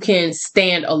way, you can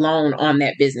stand alone on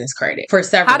that business credit for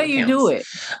several accounts. How do you do it?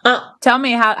 Tell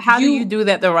me how do you do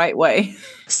that the right way?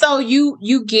 So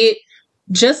you get,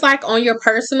 just like on your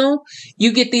personal,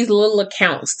 you get these little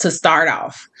accounts to start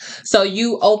off. So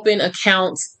you open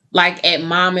accounts like at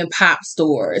mom and pop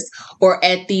stores or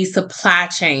at these supply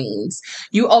chains.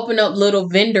 You open up little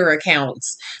vendor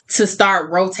accounts to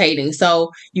start rotating.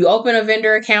 So you open a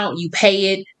vendor account, you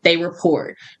pay it, they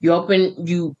report.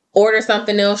 You order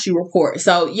something else, you report.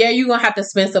 So yeah, you're going to have to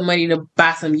spend some money to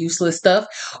buy some useless stuff,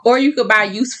 or you could buy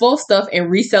useful stuff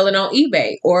and resell it on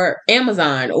eBay or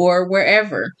Amazon or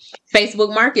wherever,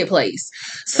 Facebook Marketplace.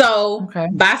 So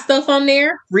buy stuff on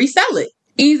there, resell it.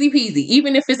 Easy peasy,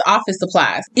 even if it's office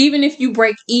supplies, even if you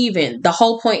break even, the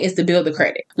whole point is to build the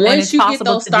credit. Once you get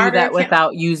those starter accounts,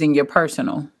 without using your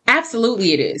personal.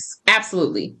 Absolutely, it is.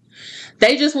 Absolutely.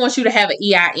 They just want you to have an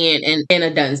EIN and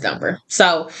a DUNS number.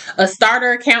 So a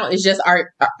starter account is just,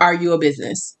 are you a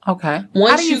business? Okay.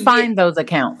 How do you find those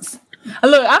accounts?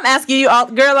 Look, I'm asking you all,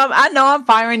 girl. I know I'm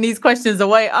firing these questions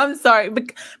away. I'm sorry,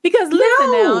 because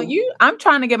listen now, I'm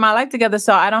trying to get my life together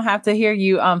so I don't have to hear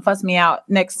you fuss me out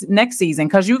next season,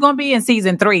 because you're gonna be in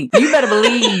season 3. You better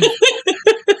believe.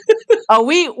 Oh,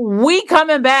 we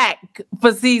coming back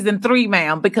for season 3,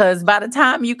 ma'am. Because by the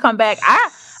time you come back,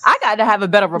 I got to have a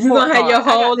better report. You gonna have your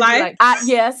whole life?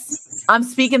 Yes, I'm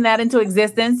speaking that into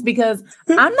existence, because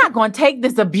I'm not going to take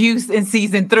this abuse in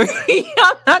season 3.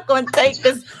 I'm not going to take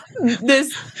this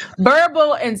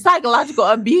verbal and psychological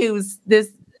abuse.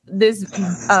 This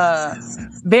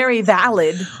very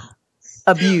valid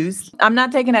abuse. I'm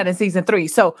not taking that in season 3.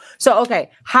 So okay.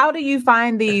 How do you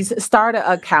find these starter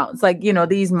accounts? Like,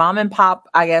 these mom and pop,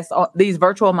 I guess, these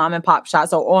virtual mom and pop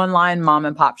shops or online mom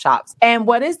and pop shops. And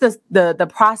what is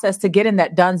the process to get in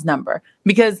that DUNS number?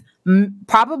 Because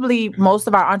probably most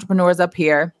of our entrepreneurs up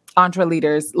here, entre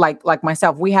leaders like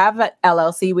myself, we have an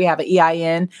LLC, we have an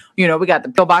EIN, we got the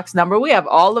PO box number, we have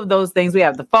all of those things, we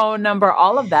have the phone number,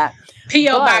 all of that.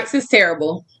 PO box is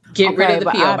terrible. Get rid of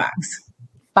the PO box.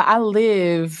 But I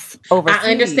live overseas.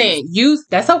 I understand.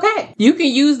 That's okay. You can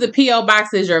use the P.O.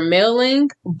 box as your mailing,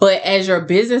 but as your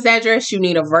business address, you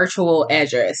need a virtual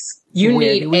address. You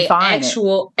need an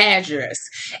actual address.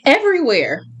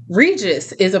 Everywhere.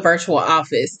 Regis is a virtual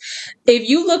office. If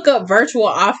you look up virtual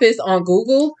office on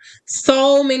Google,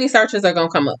 so many searches are going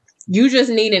to come up. You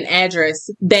just need an address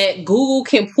that Google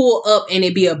can pull up and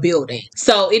it be a building.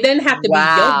 So it doesn't have to be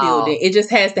your building. It just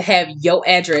has to have your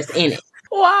address in it.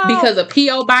 Wow. Because a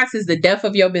P.O. box is the death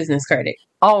of your business credit.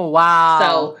 Oh, wow.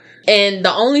 So, and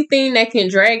the only thing that can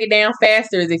drag it down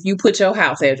faster is if you put your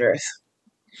house address.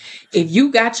 If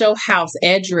you got your house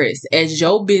address as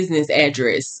your business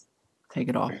address, take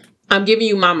it off. I'm giving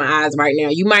you mama eyes right now.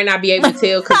 You might not be able to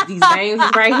tell because these veins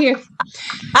is right here.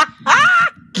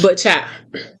 But child,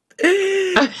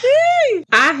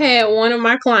 I had one of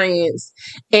my clients,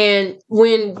 and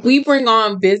when we bring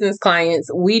on business clients,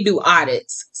 we do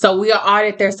audits. So we'll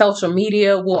audit their social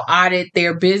media, we'll audit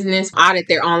their business, audit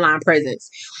their online presence.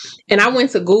 And I went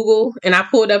to Google and I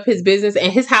pulled up his business,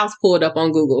 and his house pulled up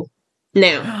on Google.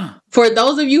 Now, for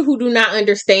those of you who do not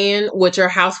understand what your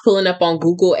house pulling up on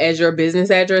Google as your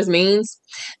business address means,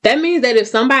 that means that if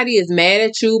somebody is mad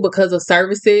at you because of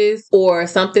services or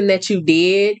something that you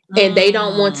did and they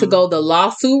don't want to go the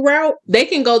lawsuit route, they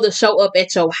can go the show up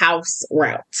at your house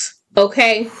route.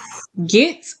 Okay?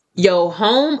 Get your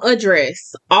home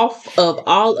address off of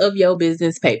all of your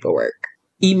business paperwork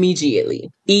immediately.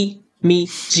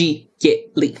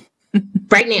 Immediately.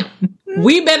 Right now.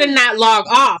 We better not log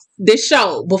off this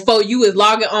show before you is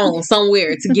logging on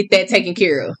somewhere to get that taken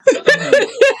care of.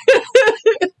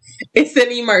 It's an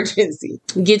emergency.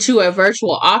 Get you a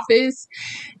virtual office.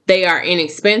 They are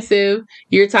inexpensive.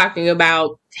 You're talking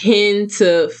about $10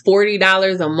 to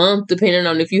 $40 a month, depending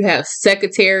on if you have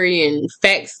secretary and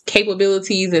fax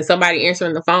capabilities and somebody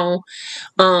answering the phone.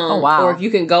 Oh, wow. Or if you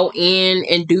can go in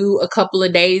and do a couple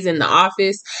of days in the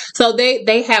office. So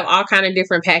they have all kind of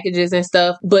different packages and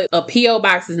stuff, but a PO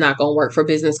box is not going to work for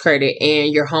business credit,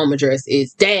 and your home address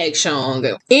is dag shong.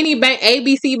 Any bank,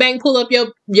 ABC bank, pull up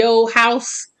your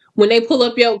house. When they pull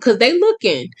up because they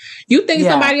looking. You think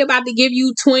somebody about to give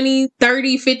you $20,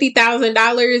 $30,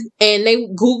 $50,000 and they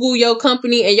Google your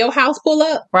company and your house pull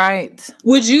up? Right.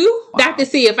 Would you, wow. Dr.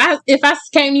 C, if I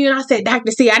came to you and I said,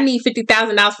 Dr. C, I need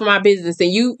 $50,000 for my business,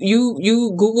 and you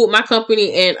Googled my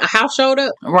company and a house showed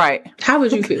up? Right. How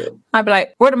would you feel? I'd be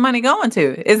like, where the money going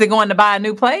to? Is it going to buy a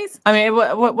new place? I mean,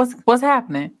 what's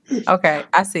happening? Okay.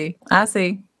 I see.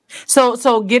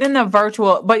 So getting the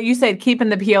virtual, but you said keeping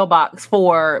the PO box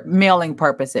for mailing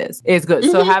purposes is good.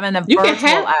 So having a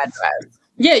virtual address.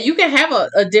 Yeah, you can have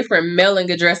a different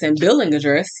mailing address and billing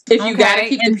address if you got to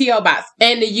keep the PO box.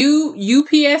 And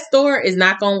the UPS store is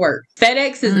not going to work.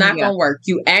 FedEx is not going to work.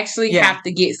 You actually have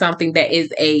to get something that is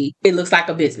it looks like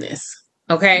a business.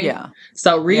 Okay? Yeah.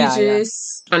 So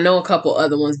Regis, I know a couple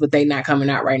other ones, but they not coming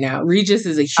out right now. Regis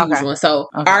is a huge one. So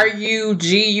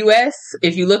RUGUS,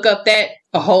 if you look up that,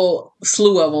 a whole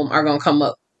slew of them are going to come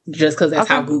up just because that's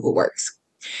how Google works.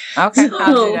 Okay,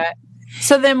 I'll do that.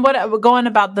 So then going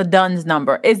about the DUNS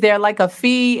number, is there like a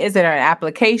fee? Is it an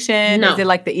application? No. Is it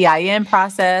like the EIN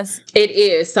process? It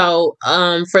is. So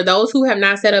for those who have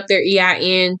not set up their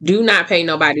EIN, do not pay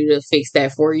nobody to fix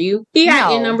that for you.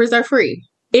 EIN numbers are free.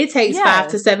 It takes 5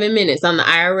 to 7 minutes on the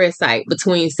IRS site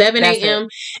between 7 a.m.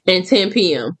 and 10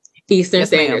 p.m. Eastern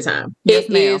Standard Time. It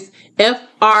is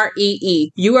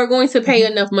FREE. You are going to pay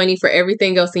enough money for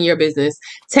everything else in your business.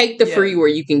 Take the free where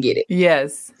you can get it.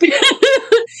 Yes.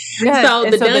 So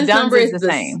the DUNS number is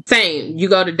the same. You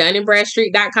go to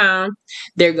DunandBradstreet.com.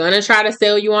 They're going to try to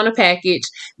sell you on a package.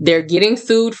 They're getting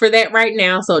sued for that right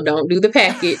now. So don't do the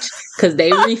package because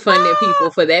they refunded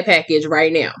people for that package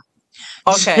right now.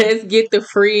 Okay. Just get the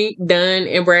free Dun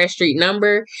and Bradstreet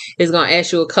number. It's going to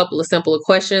ask you a couple of simple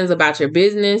questions about your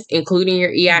business, including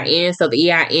your EIN. So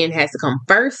the EIN has to come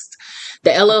first. The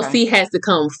LLC has to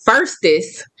come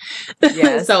firstest.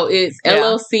 Yes. So it's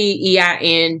LLC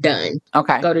EIN Dun.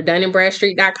 Okay. Go to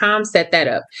DunandBradstreet.com, set that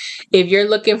up. If you're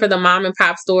looking for the mom and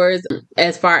pop stores,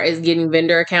 as far as getting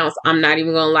vendor accounts, I'm not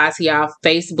even going to lie to y'all.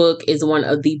 Facebook is one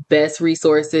of the best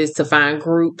resources to find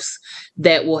groups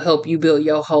that will help you build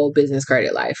your whole business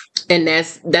credit life. And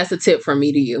that's a tip from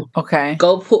me to you. Okay.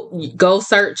 Go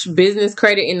search business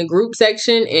credit in the group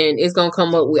section and it's going to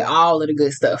come up with all of the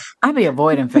good stuff. I be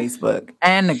avoiding Facebook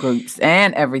and the groups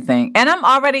and everything. And I'm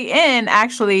already in,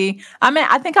 actually,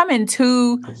 I think I'm in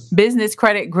 2 business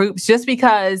credit groups just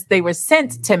because they were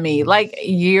sent to me like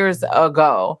years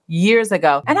ago.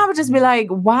 And I would just be like,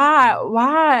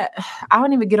 why? I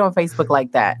don't even get on Facebook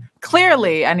like that.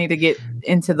 Clearly, I need to get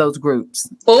into those groups.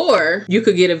 Or you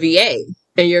could get a VA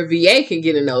and your VA can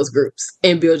get in those groups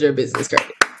and build your business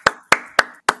credit.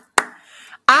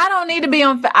 I don't need to be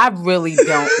on. I really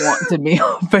don't want to be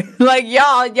on. Like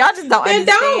y'all just don't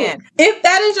understand. If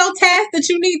that is your task that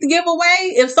you need to give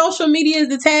away, if social media is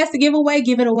the task to give away,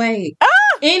 give it away.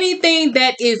 Anything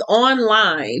that is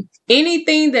online,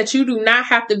 anything that you do not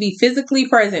have to be physically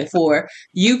present for,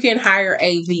 you can hire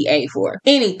a VA for.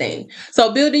 Anything.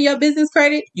 So building your business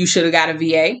credit, you should have got a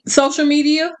VA. Social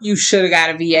media, you should have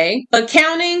got a VA.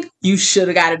 Accounting, you should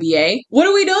have got a VA. What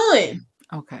are we doing?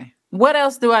 Okay. What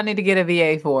else do I need to get a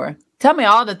VA for? Tell me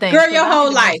all the things. Girl, your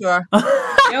whole life. Your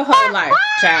whole life,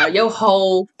 child. Your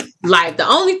whole life. The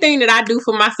only thing that I do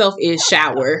for myself is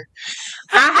shower.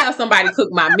 I have somebody cook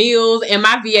my meals and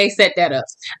my VA set that up.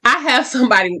 I have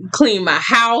somebody clean my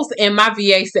house and my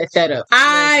VA set that up.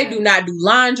 I do not do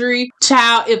laundry.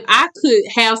 Child, if I could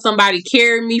have somebody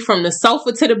carry me from the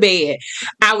sofa to the bed,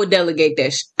 I would delegate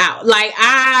that out. Like,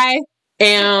 I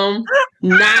am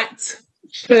not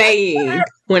playing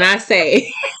when I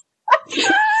say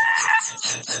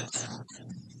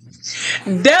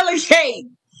delegate.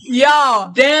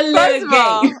 Y'all,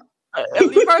 delegate.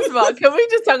 First of all, can we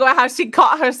just talk about how she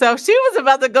caught herself? She was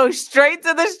about to go straight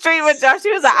to the street with y'all. She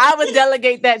was like, I would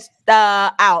delegate that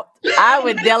out. I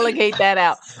would delegate that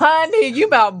out. Honey, you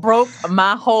about broke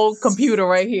my whole computer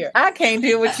right here. I can't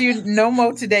deal with you no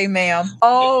more today, ma'am.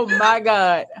 Oh my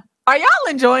God. Are y'all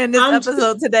enjoying this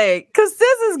episode today? Because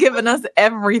Sis is giving us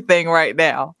everything right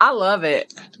now. I love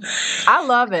it.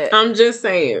 I'm just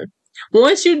saying.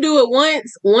 Once you do it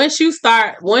once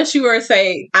you are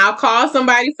say, I'll call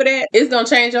somebody for that, it's going to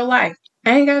change your life.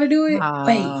 I ain't got to do it.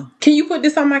 Wait, can you put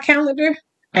this on my calendar?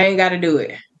 I ain't got to do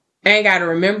it. I ain't got to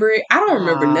remember it. I don't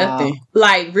remember nothing.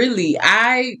 Like, really,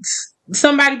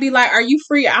 somebody be like, are you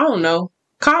free? I don't know.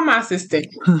 Call my assistant.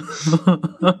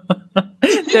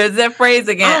 There's that phrase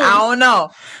again. I don't know.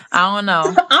 I don't know.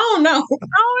 I don't know. I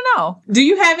don't know. Do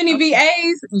you have any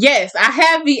VAs? Yes, I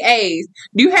have VAs.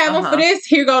 Do you have them for this?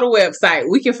 Here go the website.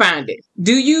 We can find it.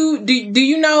 Do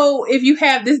you know if you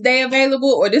have this day available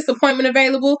or this appointment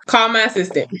available? Call my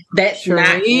assistant. That's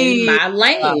not in my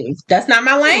lane. That's not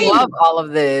my lane. I love all of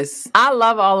this. I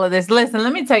love all of this. Listen,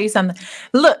 let me tell you something.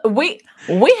 Look, we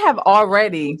have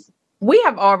already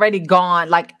gone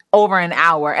like over an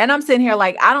hour, and I'm sitting here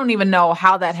like, I don't even know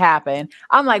how that happened.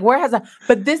 I'm like, where has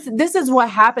but this is what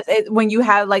happens when you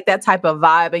have like that type of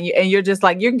vibe, and you're just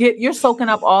like, you're soaking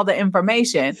up all the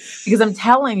information, because I'm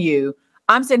telling you,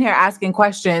 I'm sitting here asking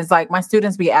questions like my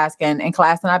students be asking in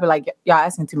class, and I'd be like, y'all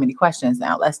asking too many questions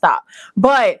now. Let's stop.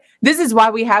 But this is why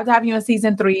we have to have you in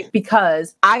season 3,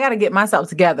 because I got to get myself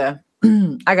together.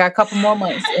 I got a couple more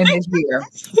months in this year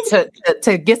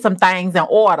to get some things in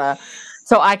order,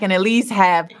 so I can at least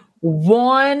have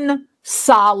one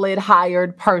solid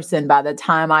hired person by the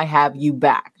time I have you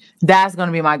back. That's going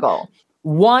to be my goal.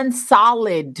 One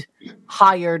solid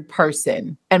hired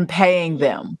person and paying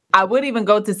them. I would even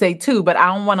go to say 2, but I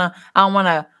don't want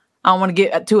to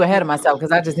get too ahead of myself,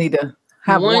 because I just need to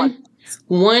have one.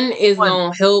 One is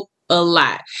going to help a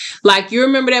lot. Like, you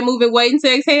remember that movie Waiting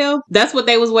to Exhale? That's what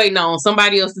they was waiting on.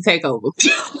 Somebody else to take over.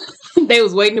 They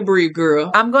was waiting to breathe, girl.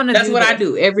 That's what I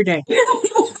do every day.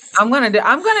 I'm gonna do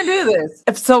this.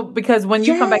 Because when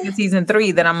you come back in season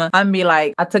 3, then I'm gonna be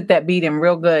like, I took that beating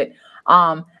real good.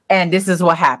 And this is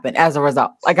what happened as a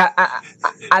result. Like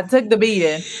I took the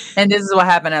beating, and this is what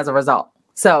happened as a result.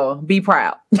 So be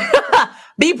proud.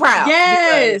 Be proud.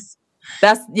 Yes.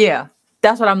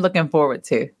 That's what I'm looking forward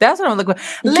to. That's what I'm looking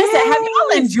for. Listen, have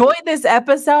y'all enjoyed this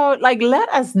episode? Like, let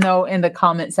us know in the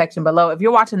comment section below. If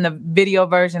you're watching the video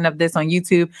version of this on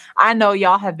YouTube, I know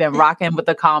y'all have been rocking with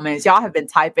the comments. Y'all have been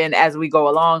typing as we go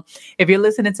along. If you're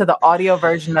listening to the audio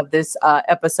version of this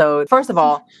episode, first of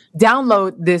all,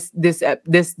 download this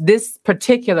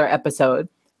particular episode.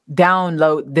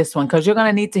 Download this one, because you're going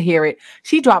to need to hear it.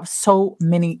 She dropped so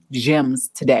many gems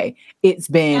today. It's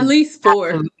been at least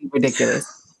 4.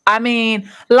 Ridiculous. I mean,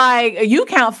 like, you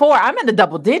count 4. I'm in the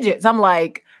double digits. I'm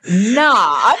like, nah,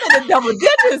 I'm in the double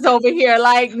digits over here.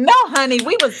 Like, no, honey,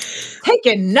 we was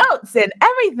taking notes and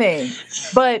everything.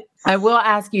 But I will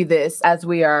ask you this as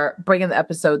we are bringing the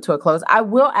episode to a close. I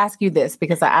will ask you this,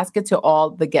 because I ask it to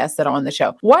all the guests that are on the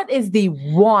show. What is the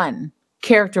one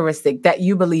characteristic that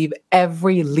you believe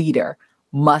every leader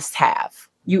must have?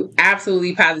 You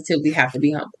absolutely positively have to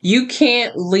be humble. You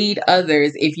can't lead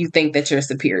others if you think that you're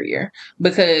superior,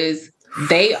 because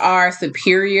they are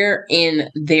superior in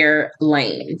their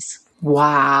lanes.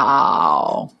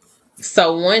 Wow.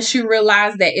 So once you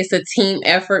realize that it's a team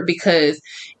effort, because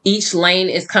each lane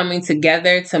is coming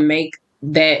together to make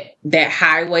that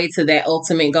highway to that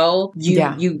ultimate goal,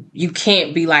 you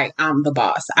can't be like, I'm the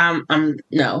boss. I'm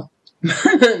no.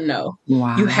 No.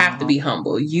 Wow. You have to be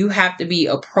humble. You have to be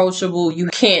approachable. You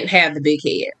can't have the big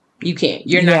head. You can't.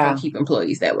 You're not going to keep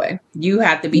employees that way. You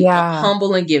have to be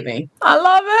humble and giving. I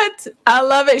love it. I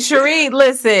love it. Sheri,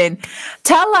 listen,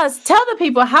 tell the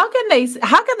people, how can they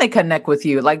connect with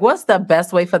you? Like, what's the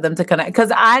best way for them to connect?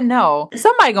 Because I know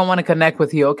somebody going to want to connect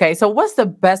with you. Okay. So what's the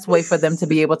best way for them to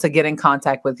be able to get in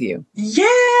contact with you?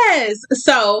 Yes.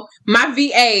 So my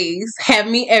VAs have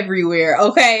me everywhere.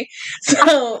 Okay.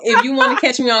 So if you want to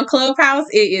catch me on Clubhouse,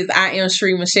 I am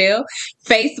Sheri Michele.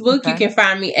 Facebook, you can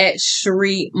find me at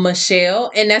Sheri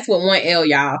Michele, and that's with 1 L,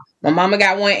 y'all. My mama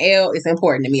got 1 L. It's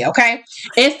important to me, okay?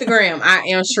 Instagram, I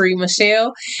am Sheri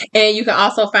Michele, and you can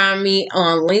also find me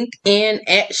on LinkedIn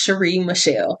at Sheri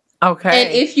Michele. Okay.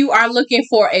 And if you are looking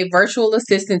for a virtual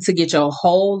assistant to get your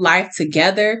whole life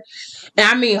together, and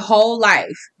I mean whole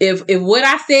life, if what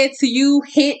I said to you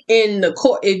hit in the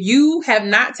core, if you have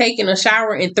not taken a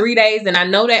shower in 3 days, and I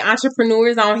know that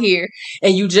entrepreneurs on here,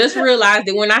 and you just realized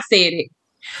it when I said it,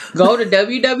 go to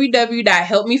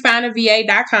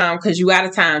www.helpmefindava.com, because you out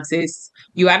of time, sis.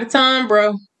 You out of time,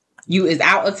 bro. You is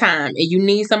out of time, and you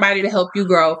need somebody to help you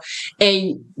grow,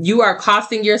 and you are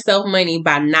costing yourself money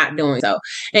by not doing so.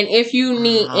 And if you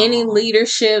need any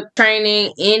leadership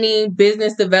training, any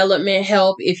business development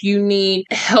help, if you need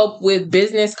help with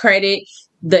business credit,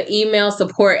 the email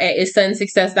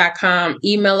support@itsuddensuccess.com.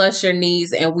 Email us your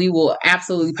needs, and we will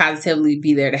absolutely positively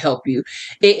be there to help you.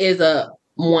 It is a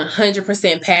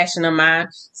 100% passion of mine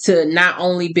to not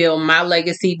only build my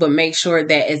legacy, but make sure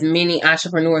that as many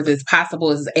entrepreneurs as possible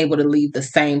is able to leave the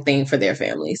same thing for their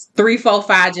families. 3, 4,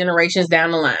 5 generations down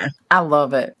the line. I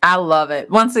love it. I love it.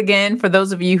 Once again, for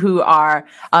those of you who are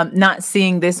not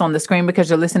seeing this on the screen because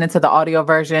you're listening to the audio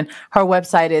version, her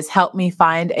website is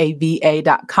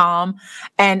helpmefindava.com.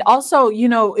 And also,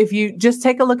 if you just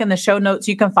take a look in the show notes,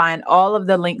 you can find all of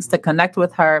the links to connect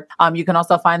with her. You can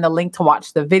also find the link to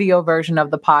watch the video version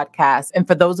of the podcast. And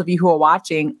for those of you who are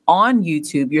watching on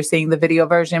YouTube, you're seeing the video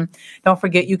version. Don't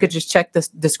forget, you could just check the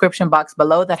description box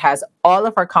below that has all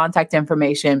of her contact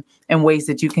information and ways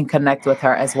that you can connect with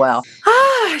her as well.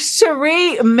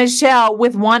 Sheri Michele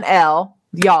with one L,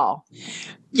 y'all.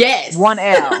 Yes. One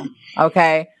L.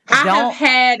 Okay. I have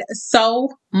had so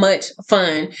much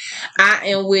fun. I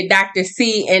am with Dr.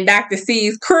 C and Dr.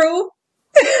 C's crew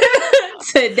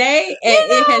today,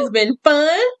 and it has been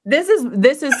fun. This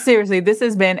is seriously, this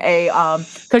has been a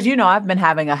because I've been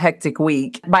having a hectic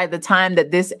week. By the time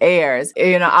that this airs,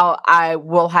 I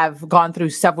will have gone through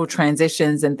several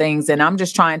transitions and things, and I'm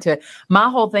just trying to. My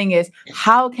whole thing is,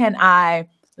 how can I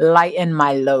lighten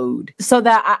my load so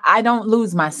that I don't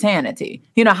lose my sanity?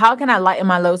 How can I lighten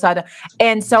my load?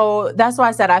 And so that's why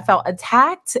I said I felt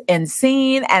attacked and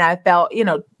seen, and I felt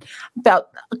a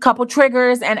couple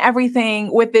triggers and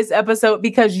everything with this episode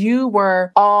because you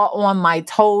were all on my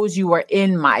toes. You were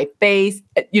in my face,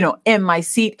 in my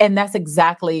seat. And that's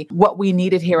exactly what we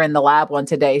needed here in the lab on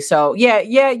today. So yeah,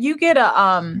 you get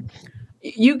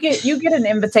you get an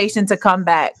invitation to come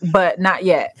back, but not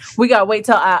yet. We gotta wait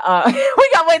till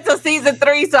season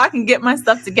 3 so I can get my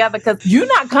stuff together, because you're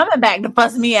not coming back to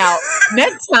fuss me out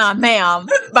next time, ma'am.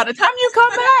 By the time you come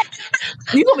back,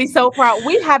 you're gonna be so proud.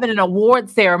 We're having an award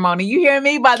ceremony. You hear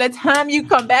me? By the time you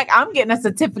come back, I'm getting a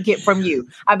certificate from you.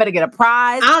 I better get a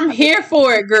prize. I'm here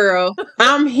for it, girl.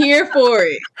 I'm here for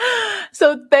it.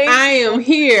 So I am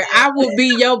here. I will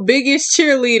be your biggest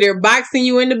cheerleader, boxing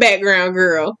you in the background,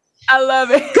 girl. I love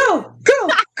it. Go.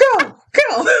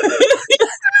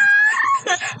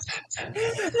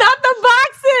 Not the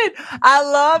boxing. I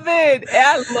love it.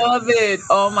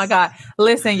 Oh my God.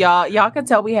 Listen, y'all can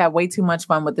tell we had way too much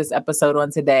fun with this episode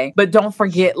on today, but don't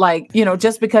forget,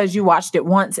 just because you watched it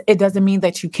once, it doesn't mean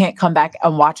that you can't come back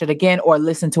and watch it again or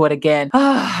listen to it again.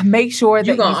 Make sure that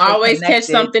you're going to always catch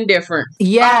something different.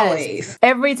 Yes. Always.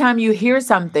 Every time you hear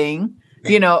something,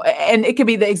 and it could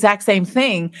be the exact same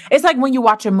thing. It's like when you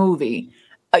watch a movie,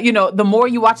 the more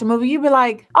you watch a movie, you be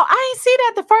like, oh, I ain't see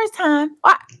that the first time.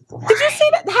 Did you see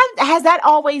that? Has that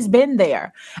always been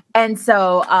there? And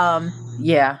so, I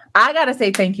got to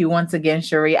say thank you once again,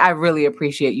 Sheri. I really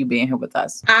appreciate you being here with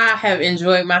us. I have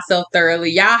enjoyed myself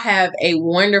thoroughly. Y'all have a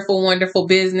wonderful, wonderful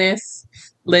business.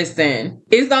 Listen,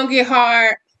 it's going to get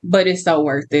hard, but it's so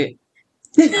worth it.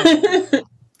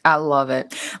 I love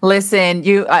it. Listen,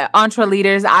 you Entre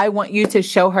Leaders, I want you to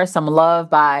show her some love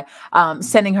by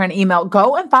sending her an email.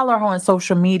 Go and follow her on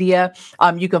social media.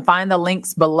 You can find the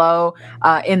links below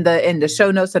in the show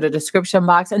notes or the description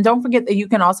box. And don't forget that you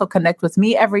can also connect with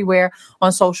me everywhere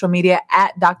on social media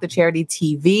at Dr. Charity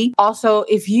TV. Also,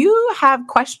 if you have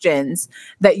questions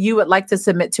that you would like to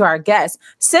submit to our guests,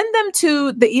 send them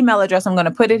to the email address. I'm going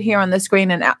to put it here on the screen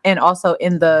and also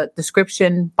in the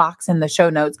description box in the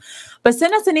show notes. But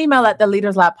send us an email at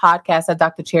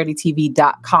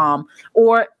theleaderslabpodcast@drcharitytv.com,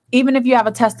 or even if you have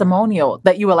a testimonial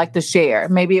that you would like to share.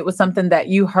 Maybe it was something that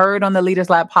you heard on the Leaders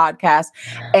Lab podcast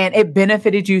and it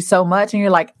benefited you so much. And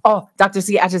you're like, oh, Dr.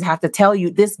 C, I just have to tell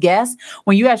you, this guest,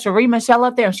 when you had Sheri Michele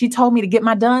up there and she told me to get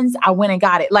my duns, I went and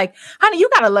got it. Like, honey, you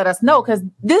got to let us know, because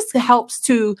this helps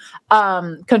to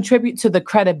contribute to the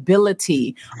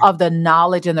credibility of the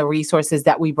knowledge and the resources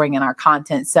that we bring in our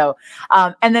content. So,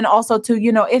 and then also too,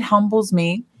 it humbles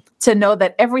me to know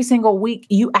that every single week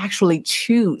you actually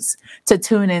choose to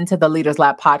tune into the Leaders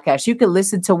Lab podcast. You can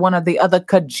listen to one of the other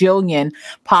cajillion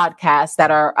podcasts that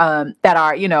are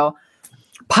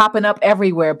popping up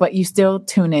everywhere, but you still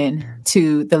tune in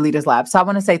to the Leaders Lab. So I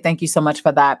want to say thank you so much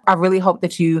for that. I really hope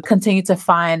that you continue to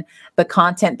find the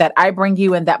content that I bring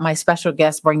you and that my special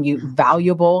guests bring you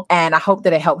valuable. And I hope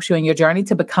that it helps you in your journey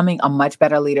to becoming a much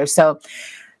better leader. So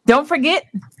don't forget,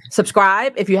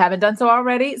 subscribe if you haven't done so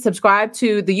already. Subscribe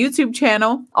to the YouTube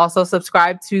channel. Also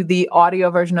subscribe to the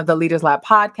audio version of the Leaders Lab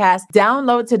podcast.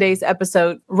 Download today's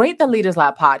episode, rate the Leaders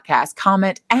Lab podcast,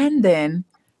 comment, and then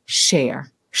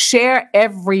share. Share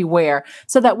everywhere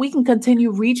so that we can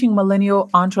continue reaching millennial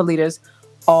entre leaders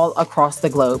all across the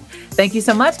globe. Thank you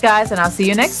so much, guys, and I'll see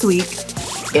you next week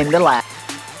in the lab.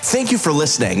 Thank you for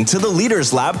listening to the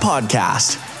Leaders Lab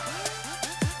podcast.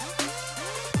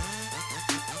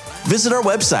 Visit our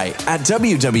website at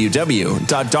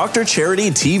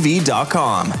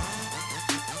www.drcharitytv.com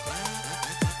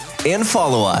and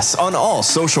follow us on all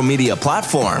social media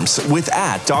platforms with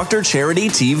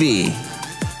 @DrCharityTV.